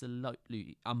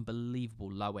absolutely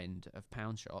unbelievable low end of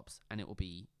pound shops, and it will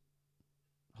be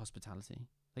hospitality.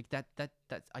 Like that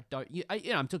I don't,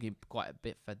 I'm talking quite a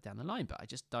bit further down the line, but I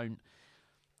just don't.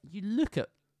 You look at,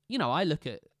 I look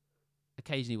at,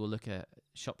 occasionally we'll look at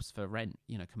shops for rent,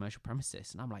 commercial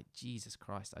premises, and I'm like, Jesus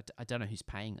Christ, I don't know who's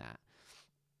paying that.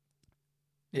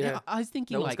 Yeah. I was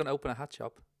thinking No one's like, going to open a hat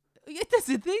shop. yeah, that's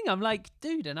the thing. I'm like,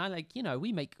 dude, and I like,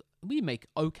 we make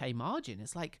okay margin.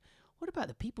 It's like, what about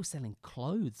the people selling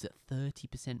clothes at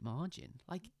 30% margin?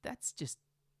 Like, that's just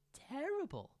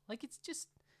terrible. Like, it's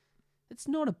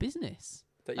not a business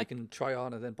That you can try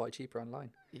on and then buy cheaper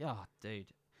online. Yeah, dude.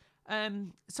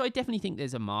 So I definitely think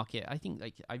there's a market. I think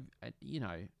like I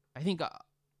think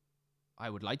I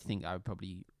would like to think I would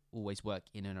probably always work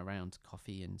in and around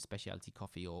coffee and specialty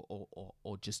coffee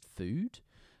or just food.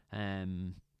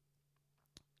 And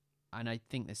I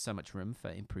think there's so much room for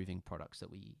improving products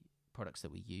that we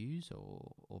use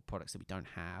or products that we don't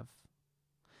have.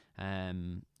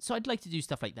 So I'd like to do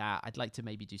stuff like that. I'd like to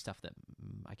maybe do stuff that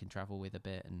I can travel with a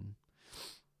bit and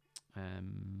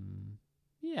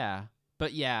yeah.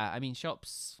 But yeah, I mean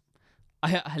shops.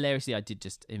 Hilariously, I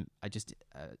just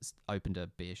opened a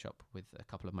beer shop with a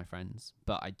couple of my friends,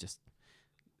 but I just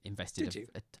invested. Did you?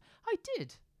 I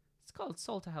did. It's called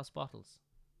Salter House Bottles.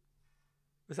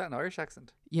 Was that an Irish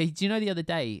accent? Yeah. Do you know the other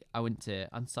day on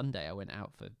Sunday I went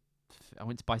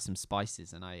to buy some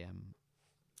spices and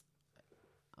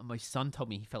my son told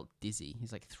me he felt dizzy.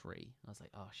 He's like 3. I was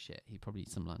like, oh shit, he probably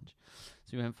eat some lunch.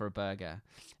 So we went for a burger,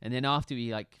 and then after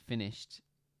we like finished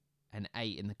and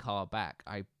ate in the car back,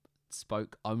 I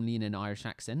spoke only in an Irish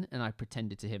accent, and I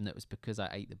pretended to him that it was because I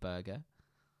ate the burger.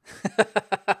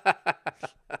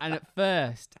 And at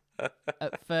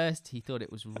first he thought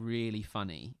it was really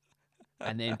funny,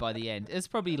 and then by the end, it's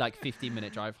probably like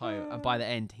 15-minute drive home, and by the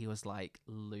end he was like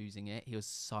losing it. He was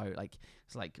so like, he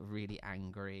was like really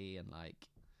angry and like,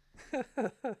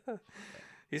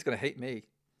 He's gonna hate me.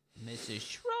 Mrs.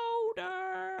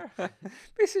 Schroeder.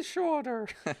 Mrs. Schroeder.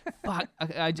 Fuck.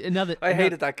 I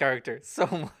hated that character so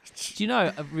much. Do you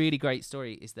know a really great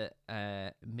story is that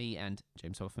me and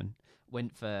James Hoffman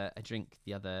went for a drink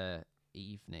the other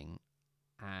evening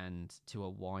and to a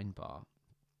wine bar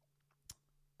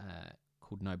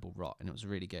called Noble Rot, and it was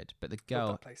really good. But the girl,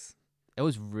 Love that place. it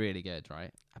was really good,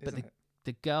 right? Isn't But it?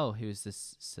 the girl who was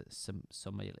this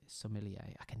sommelier,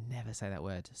 I can never say that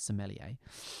word, sommelier,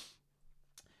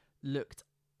 looked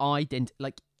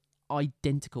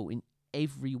identical in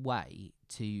every way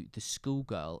to the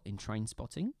schoolgirl in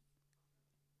Trainspotting.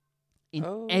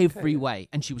 In every way.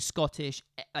 And she was Scottish,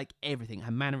 like everything.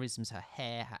 Her mannerisms, her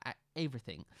hair,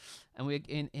 everything. And we were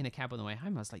in a cab on the way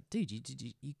home. I was like, dude, you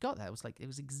got that? It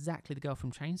was exactly the girl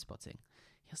from Trainspotting.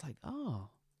 He was like, oh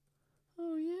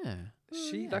yeah.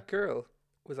 That girl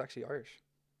was actually Irish.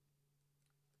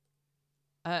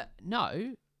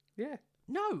 No. Yeah.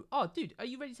 No. Oh, dude, are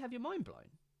you ready to have your mind blown?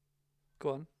 Go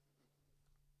on.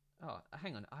 Oh,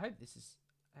 hang on. I hope this is.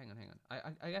 Hang on.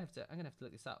 I'm gonna have to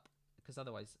look this up because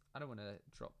otherwise I don't want to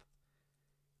drop.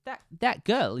 That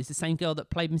girl is the same girl that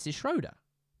played Mrs. Schroeder.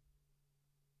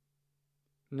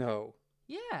 No.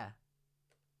 Yeah.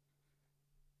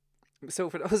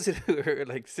 So for those who are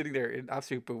like sitting there in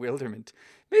absolute bewilderment,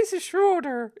 Mrs.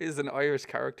 Schroeder is an Irish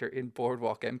character in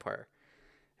Boardwalk Empire.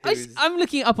 I'm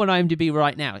looking it up on IMDb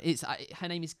right now. It's her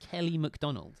name is Kelly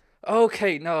MacDonald.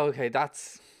 Okay,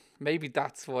 that's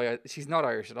why she's not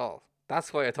Irish at all.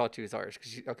 That's why I thought she was Irish.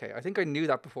 I think I knew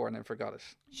that before and then forgot it.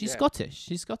 She's Scottish.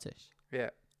 Yeah.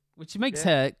 Which makes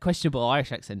her questionable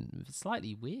Irish accent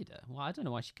slightly weirder. Well, I don't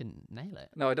know why she couldn't nail it.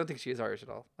 No, I don't think she is Irish at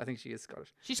all. I think she is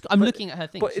Scottish. I'm looking at her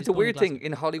thing. But it's a weird thing.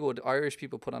 In Hollywood, Irish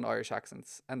people put on Irish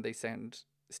accents and they sound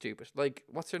stupid. Like,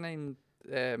 what's her name?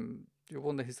 You're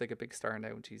one who's like a big star now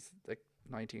and she's like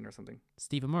 19 or something.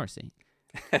 Stephen Morrissey.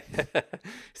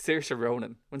 Saoirse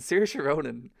Ronan. When Saoirse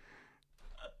Ronan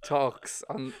talks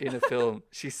in a film,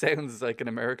 she sounds like an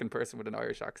American person with an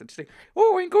Irish accent. She's like,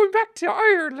 "Oh, I'm going back to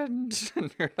Ireland,"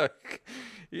 and you're like,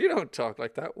 "You don't talk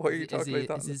like that. Why are you talking like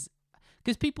that?"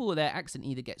 Because people, their accent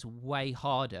either gets way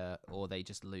harder or they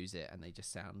just lose it and they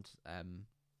just sound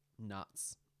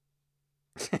nuts.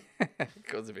 It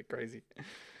goes a bit crazy.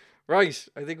 Right,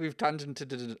 I think we've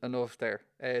tangented enough there.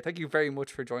 Thank you very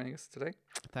much for joining us today.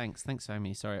 Thanks for having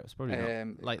me. Sorry, it was probably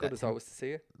not like good that. As always to see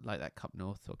you. Like that Cup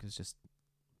North talk is just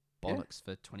bollocks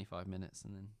for 25 minutes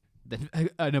and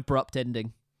then an abrupt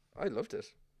ending. I loved it.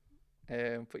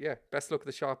 But yeah, best luck at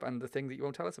the shop and the thing that you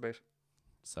won't tell us about.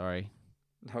 Sorry.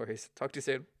 No worries. Talk to you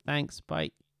soon. Thanks.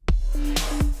 Bye.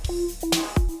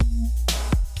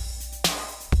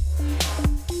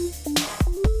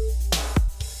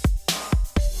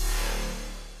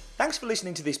 Thanks for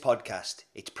listening to this podcast.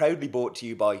 It's proudly brought to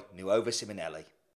you by Nuova Simonelli.